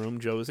same room.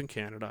 Joe is in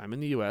Canada. I'm in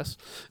the U.S.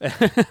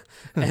 And,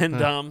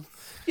 and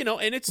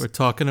we're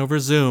talking over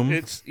Zoom.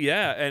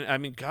 And I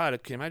mean,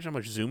 God, can you imagine how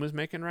much Zoom is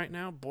making right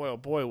now? Boy, oh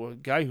boy, the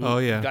guy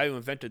who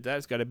invented that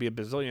has got to be a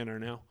bazillionaire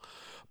now.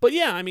 But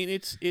yeah, I mean,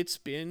 it's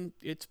been,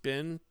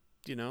 I'm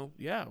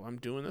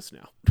doing this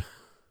now.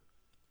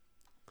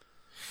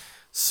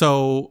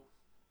 So,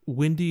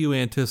 when do you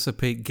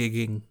anticipate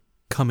gigging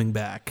coming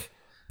back?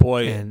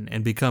 Boy,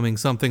 and becoming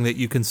something that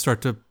you can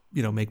start to,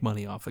 make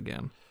money off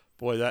again.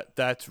 Boy,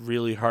 that's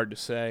really hard to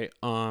say.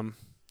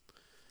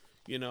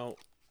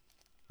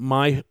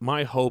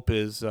 My hope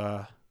is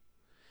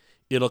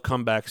it'll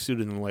come back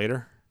sooner than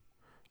later.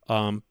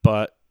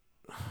 But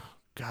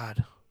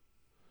God,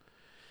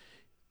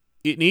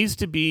 it needs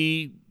to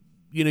be.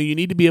 You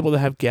need to be able to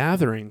have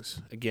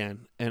gatherings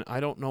again, and I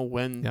don't know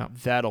when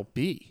that'll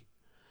be.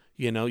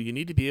 You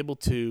need to be able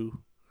to,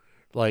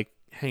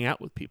 hang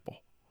out with people.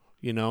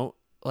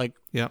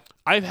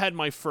 I've had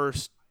my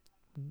first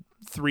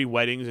 3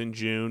 weddings in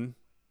June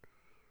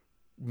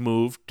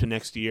moved to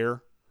next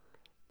year.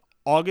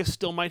 August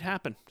still might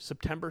happen.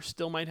 September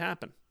still might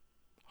happen.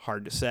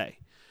 Hard to say.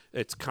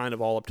 It's kind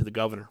of all up to the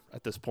governor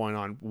at this point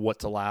on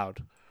what's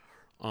allowed.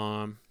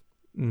 Gosh,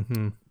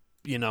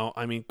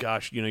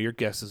 your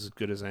guess is as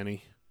good as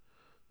any.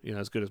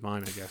 As good as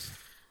mine, I guess.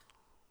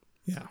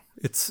 Yeah,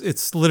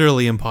 it's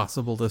literally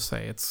impossible to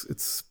say.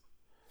 It's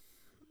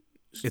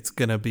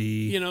gonna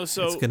be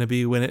it's gonna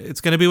be what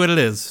it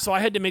is. So I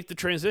had to make the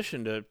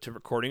transition to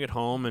recording at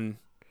home and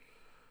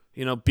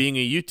being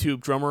a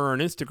YouTube drummer or an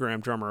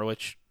Instagram drummer,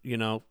 which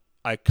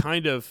I've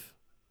kind of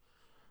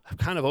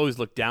always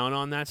looked down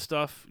on that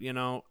stuff.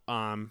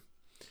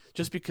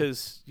 Just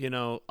because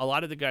a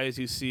lot of the guys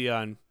you see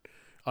on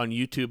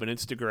YouTube and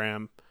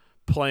Instagram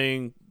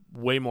playing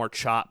way more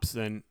chops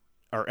than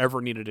are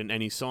ever needed in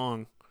any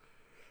song.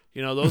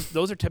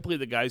 Those are typically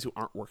the guys who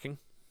aren't working.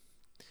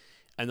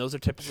 And those are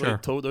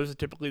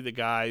typically the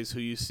guys who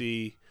you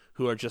see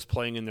who are just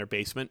playing in their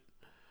basement.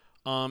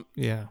 And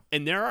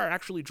there are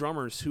actually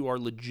drummers who are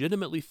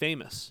legitimately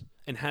famous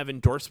and have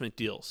endorsement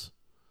deals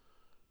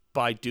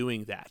by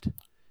doing that.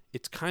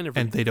 It's kind of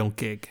and they don't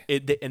gig.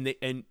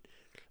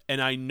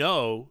 And I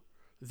know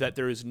that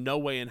there is no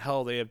way in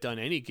hell they have done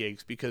any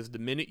gigs, because the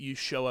minute you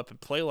show up and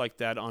play like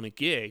that on a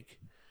gig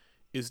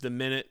is the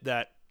minute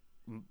that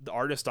the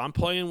artist I'm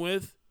playing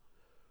with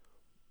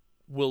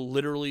will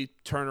literally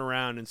turn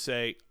around and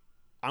say,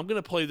 I'm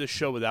going to play this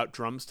show without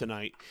drums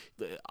tonight.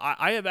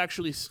 I have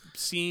actually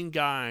seen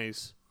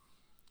guys.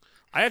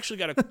 I actually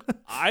got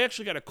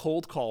a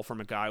cold call from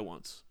a guy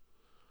once.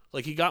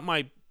 He got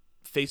my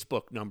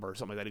Facebook number or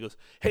something like that. He goes,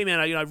 "Hey man,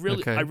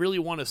 I really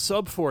want to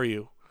sub for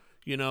you,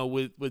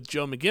 with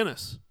Joe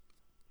McGinnis."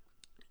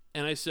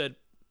 And I said,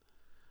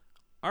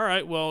 "All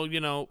right, well,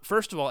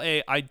 first of all,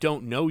 I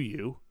don't know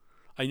you.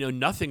 I know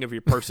nothing of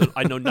your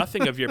I know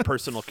nothing of your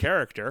personal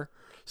character.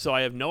 So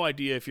I have no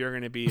idea if you're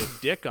going to be a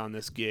dick on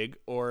this gig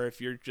or if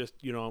you're just,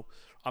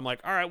 I'm like,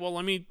 all right, well,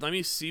 let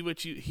me see what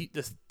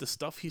the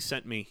stuff he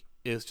sent me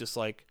is just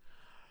like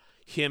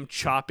him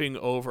chopping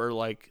over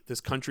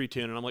this country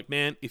tune. And I'm like,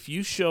 man, if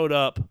you showed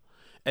up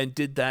and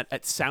did that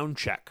at sound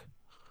check,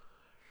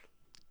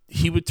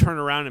 he would turn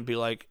around and be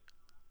like,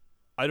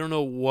 I don't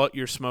know what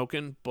you're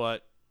smoking,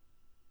 but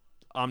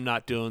I'm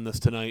not doing this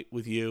tonight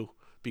with you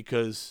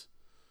because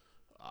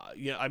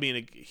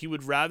he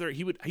would rather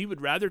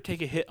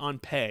take a hit on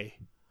pay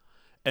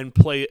and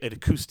play an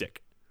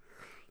acoustic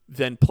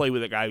than play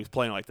with a guy who's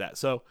playing like that.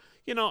 So,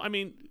 you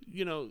kind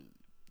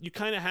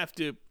of have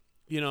to,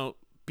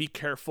 be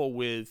careful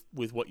with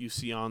what you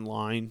see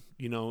online,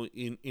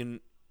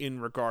 in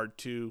regard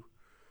to,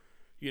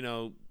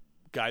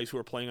 guys who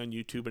are playing on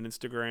YouTube and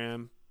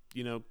Instagram,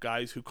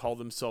 guys who call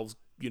themselves,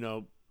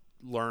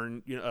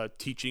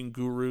 teaching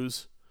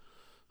gurus,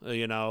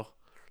 there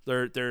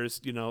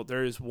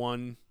is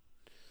one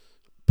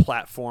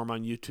platform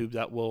on YouTube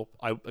that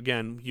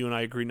you and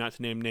I agree not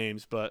to name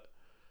names, but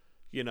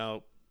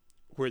where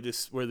the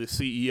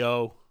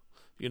CEO,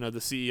 the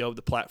CEO of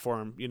the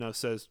platform,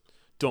 says,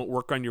 don't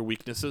work on your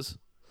weaknesses,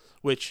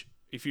 which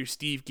if you're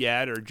Steve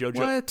Gadd or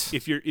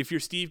if you're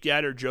Steve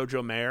Gadd or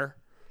Jojo Mayer,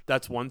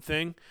 that's one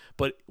thing,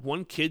 but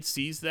one kid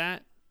sees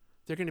that,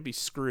 they're going to be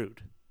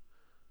screwed.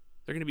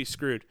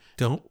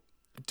 Don't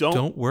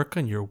work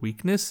on your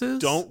weaknesses?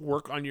 Don't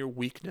work on your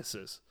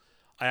weaknesses.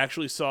 I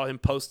actually saw him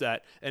post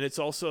that, and it's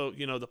also,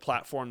 the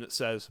platform that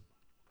says,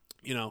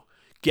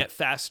 get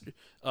fast,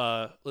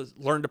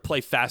 learn to play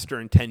faster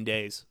in 10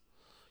 days.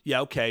 Yeah,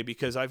 okay,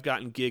 because I've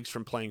gotten gigs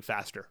from playing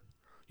faster.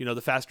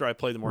 The faster I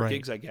play, the more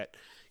gigs I get.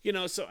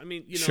 So I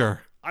mean,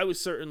 sure. I would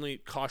certainly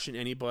caution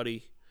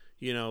anybody,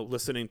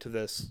 listening to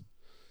this,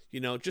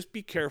 just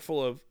be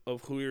careful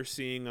of who you're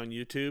seeing on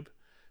YouTube,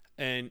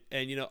 and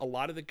a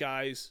lot of the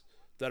guys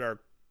that are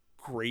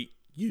great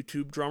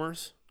YouTube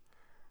drummers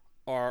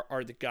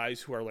are the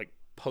guys who are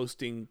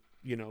posting,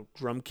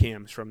 drum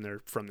cams from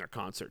their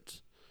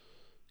concerts,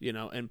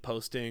 and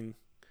posting,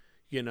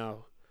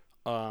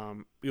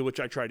 which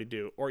I try to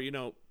do, or,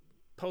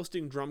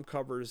 posting drum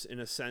covers in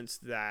a sense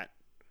that,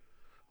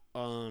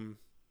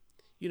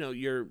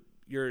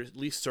 you're at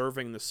least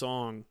serving the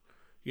song,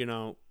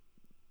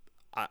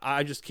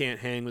 I just can't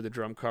hang with a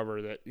drum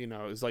cover that,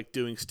 is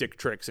doing stick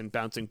tricks and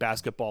bouncing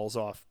basketballs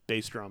off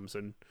bass drums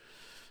and,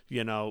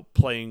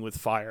 playing with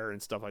fire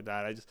and stuff like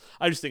that.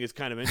 I just think it's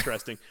kind of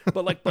interesting,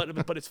 but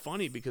but it's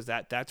funny because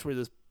that's where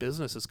this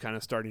business is kind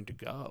of starting to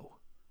go.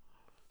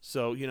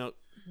 So,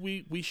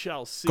 we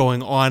shall see.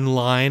 Going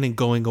online and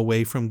going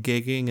away from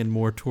gigging and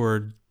more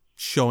toward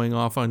showing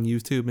off on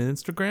YouTube and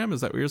Instagram?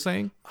 Is that what you're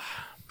saying?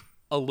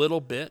 A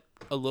little bit.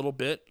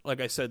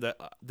 Like I said, that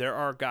there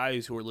are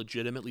guys who are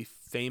legitimately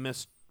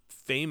famous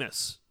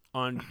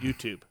on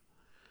YouTube.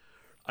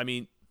 I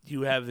mean,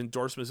 you have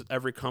endorsements with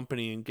every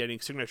company and getting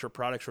signature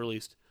products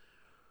released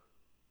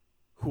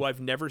who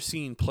I've never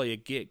seen play a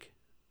gig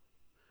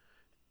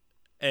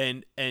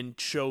and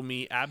show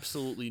me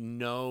absolutely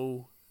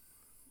no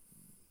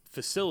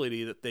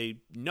facility that they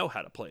know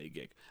how to play a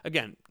gig.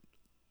 Again,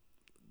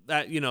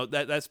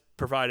 that's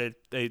provided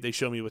they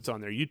show me what's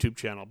on their YouTube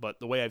channel, but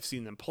the way I've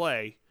seen them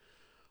play,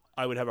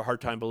 I would have a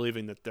hard time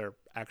believing that they're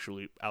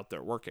actually out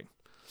there working.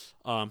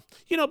 But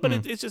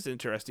it's just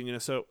interesting,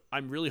 so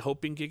I'm really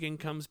hoping gigging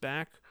comes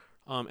back,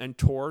 and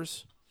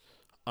tours.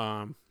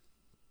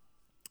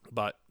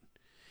 But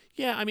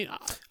yeah, I mean,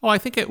 I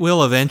think it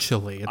will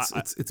eventually.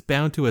 It's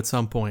bound to at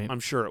some point. I'm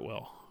sure it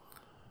will.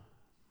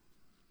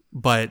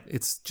 But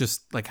it's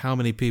just like how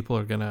many people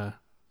are going to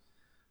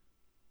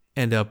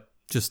end up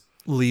just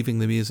leaving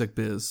the music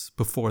biz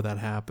before that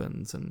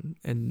happens and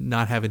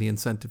not have any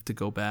incentive to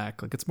go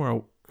back. Like, it's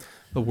more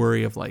a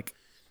worry of like,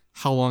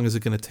 how long is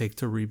it going to take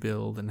to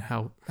rebuild, and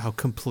how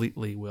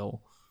completely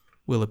will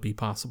it be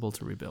possible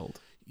to rebuild?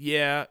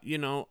 Yeah,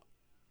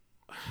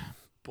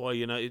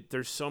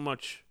 there's so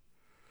much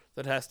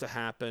that has to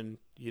happen,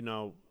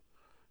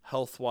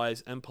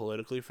 health-wise and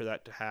politically for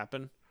that to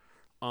happen.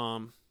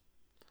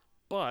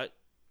 But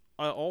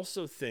I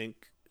also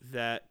think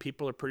that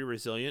people are pretty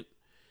resilient,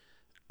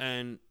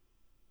 and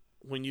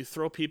when you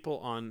throw people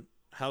on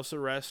house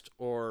arrest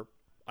or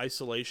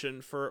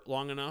isolation for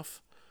long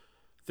enough,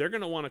 they're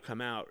going to want to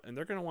come out, and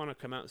they're going to want to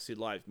come out and see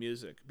live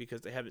music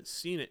because they haven't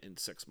seen it in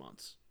 6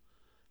 months.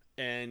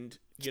 And,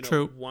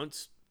 True.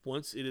 once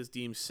it is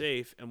deemed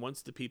safe, and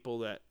once the people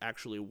that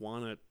actually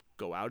want to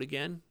go out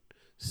again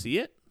see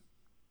it,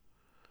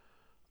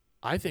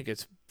 I think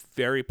it's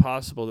very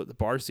possible that the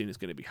bar scene is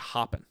going to be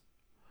hopping.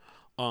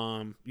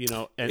 And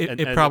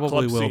it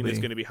probably the club will scene be. is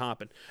going to be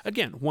hopping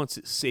again once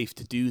it's safe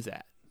to do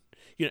that.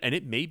 And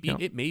it may be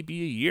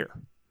a year,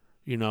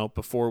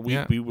 before we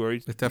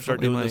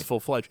start doing this full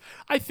fledged.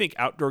 I think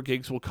outdoor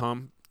gigs will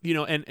come,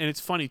 and it's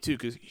funny too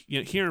because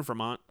here in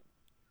Vermont,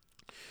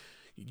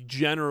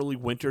 generally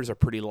winters are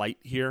pretty light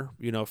here,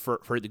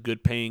 for the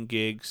good paying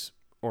gigs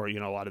or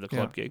a lot of the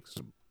club gigs.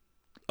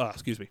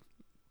 Excuse me.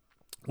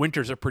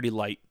 Winters are pretty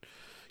light.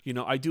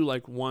 I do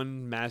like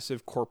one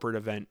massive corporate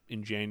event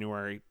in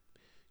January,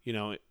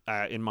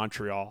 in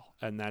Montreal,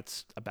 and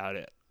that's about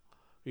it.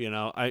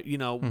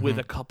 With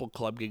a couple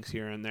club gigs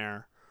here and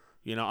there.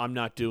 I'm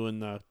not doing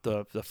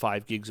the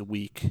 5 gigs a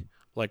week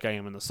like I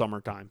am in the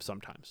summertime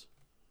sometimes.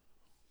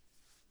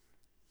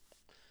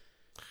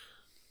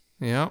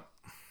 Yeah.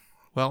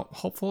 Well,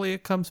 hopefully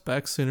it comes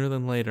back sooner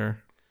than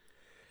later.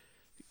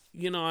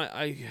 We don't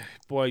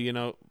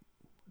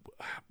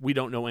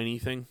know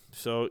anything,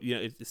 so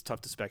it's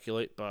tough to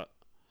speculate. But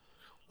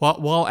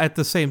while at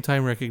the same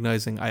time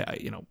recognizing,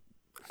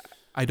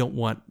 I don't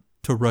want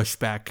to rush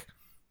back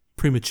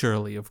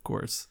prematurely, of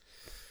course.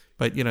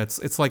 But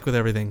it's like with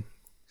everything.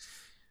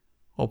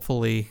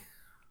 Hopefully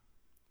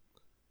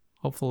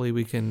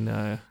we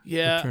can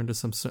return to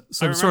some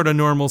sort of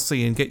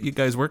normalcy and get you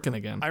guys working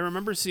again. I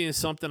remember seeing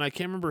something. I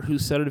can't remember who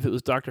said it, if it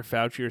was Dr.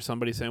 Fauci or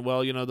somebody saying,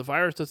 well, the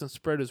virus doesn't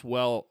spread as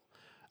well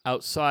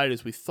outside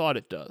as we thought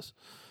it does.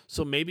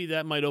 So maybe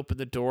that might open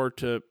the door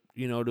to,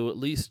 to at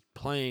least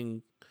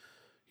playing,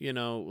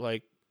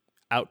 like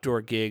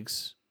outdoor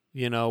gigs,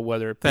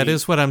 whether it be, that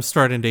is what I'm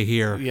starting to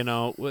hear.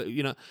 I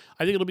think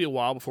it'll be a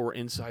while before we're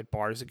inside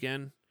bars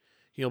again.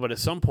 But at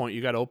some point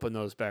you got to open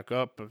those back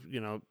up,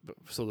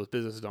 so those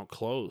businesses don't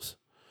close.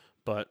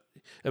 But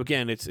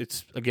again,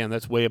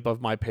 that's way above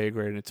my pay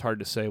grade, and it's hard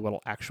to say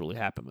what'll actually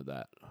happen with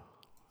that.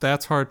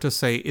 That's hard to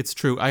say. It's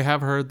true. I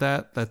have heard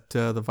that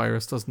the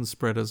virus doesn't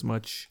spread as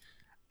much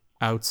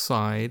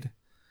outside.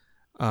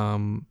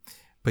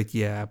 But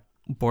yeah,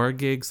 bar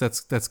gigs,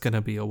 that's going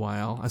to be a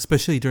while,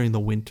 especially during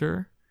the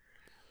winter.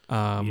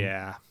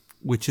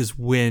 Which is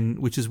when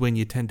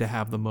you tend to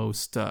have the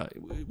most,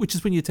 which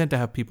is when you tend to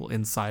have people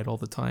inside all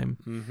the time.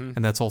 Mm-hmm.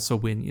 And that's also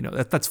when,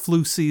 that's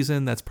flu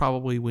season. That's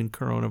probably when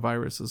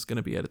coronavirus is going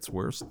to be at its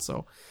worst.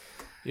 So,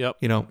 yep.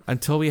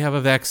 Until we have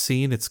a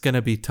vaccine, it's going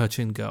to be touch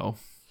and go.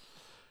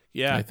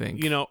 Yeah. I think,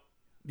 the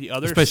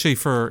other, especially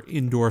for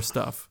indoor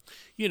stuff,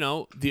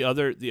 the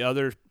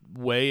other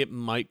way it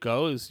might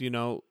go is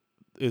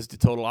the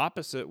total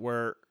opposite,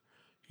 where,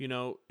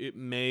 it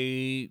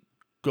may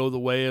go the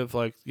way of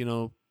like,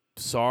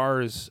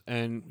 SARS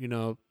and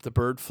the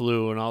bird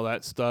flu and all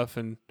that stuff,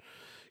 and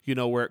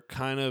where it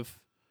kind of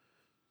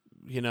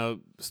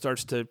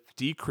starts to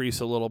decrease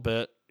a little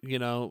bit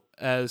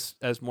as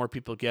more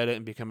people get it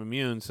and become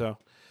immune. So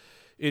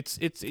it's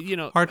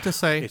hard to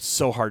say. It's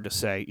so hard to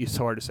say.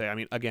 I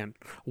mean, again,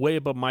 way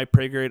above my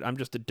pay grade. I'm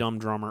just a dumb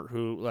drummer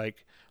who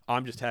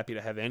I'm just happy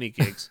to have any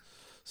gigs.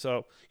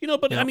 So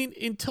but I mean,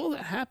 until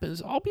that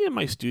happens, I'll be in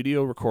my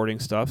studio recording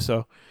stuff.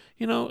 So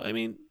I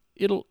mean,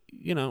 it'll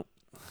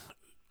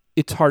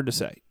it's hard to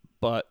say,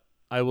 but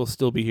I will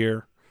still be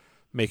here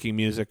making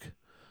music,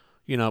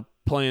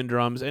 playing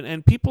drums,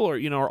 and people are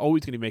are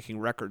always going to be making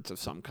records of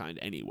some kind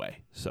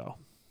anyway. So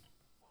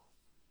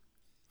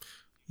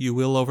you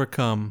will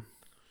overcome.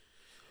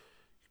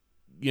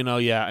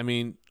 Yeah. I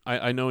mean,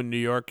 I know in New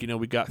York,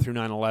 we got through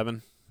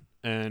 9/11,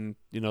 and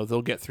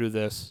they'll get through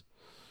this.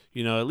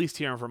 At least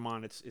here in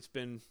Vermont, it's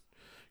been,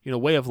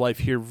 way of life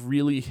here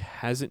really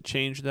hasn't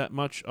changed that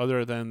much,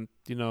 other than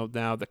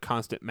now the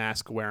constant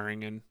mask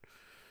wearing and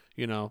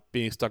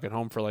being stuck at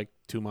home for like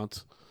 2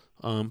 months.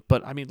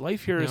 But I mean,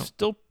 life here is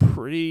still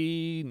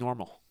pretty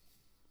normal.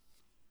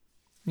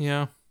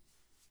 Yeah.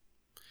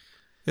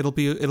 It'll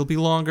be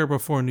longer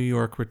before New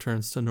York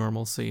returns to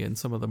normalcy in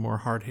some of the more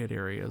hard hit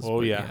areas.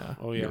 Oh yeah.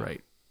 You're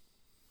right.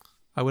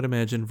 I would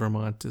imagine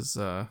Vermont is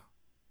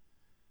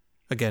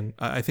again,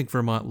 I think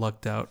Vermont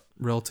lucked out.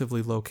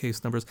 Relatively low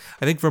case numbers.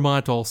 I think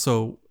Vermont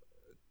also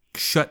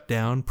shut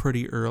down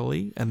pretty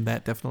early, and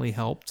that definitely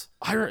helped.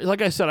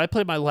 Like I said, I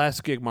played my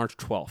last gig March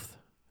 12th,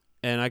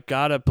 and I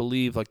gotta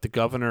believe like the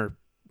governor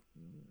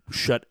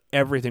shut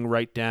everything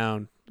right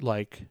down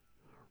like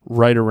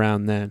right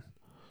around then.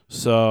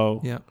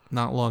 So yeah,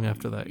 not long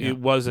after that. Yeah. It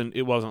wasn't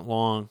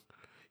long,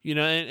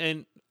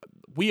 and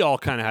we all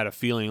kind of had a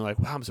feeling like,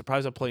 wow, I'm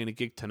surprised I'm playing a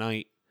gig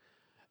tonight,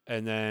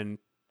 and then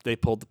they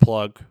pulled the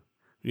plug,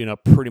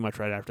 pretty much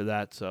right after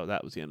that. So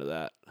that was the end of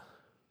that.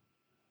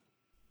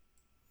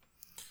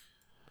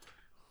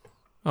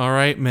 All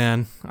right,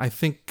 man. I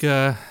think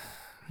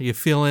you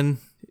feeling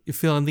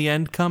the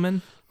end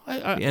coming?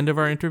 The end of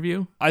our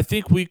interview? I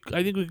think we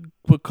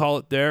would call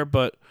it there,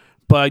 but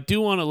I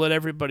do want to let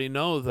everybody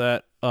know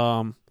that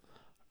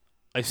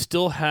I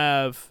still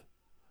have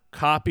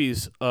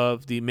copies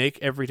of the Make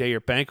Every Day Your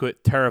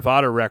Banquet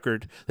Theravada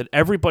record that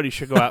everybody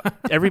should go out.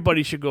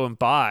 Everybody should go and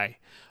buy,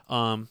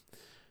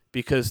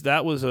 because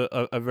that was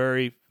a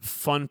very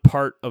fun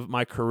part of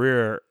my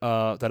career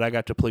that I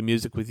got to play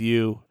music with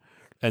you,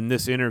 and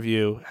this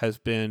interview has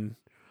been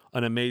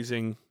an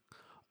amazing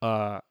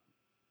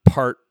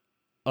part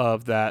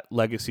of that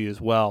legacy as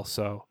well.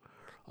 So,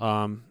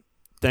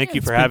 thank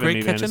you for having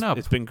me, man.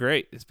 It's been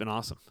great. It's been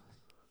awesome.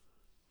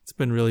 It's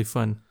been really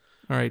fun.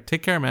 All right,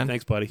 take care, man.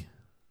 Thanks, buddy.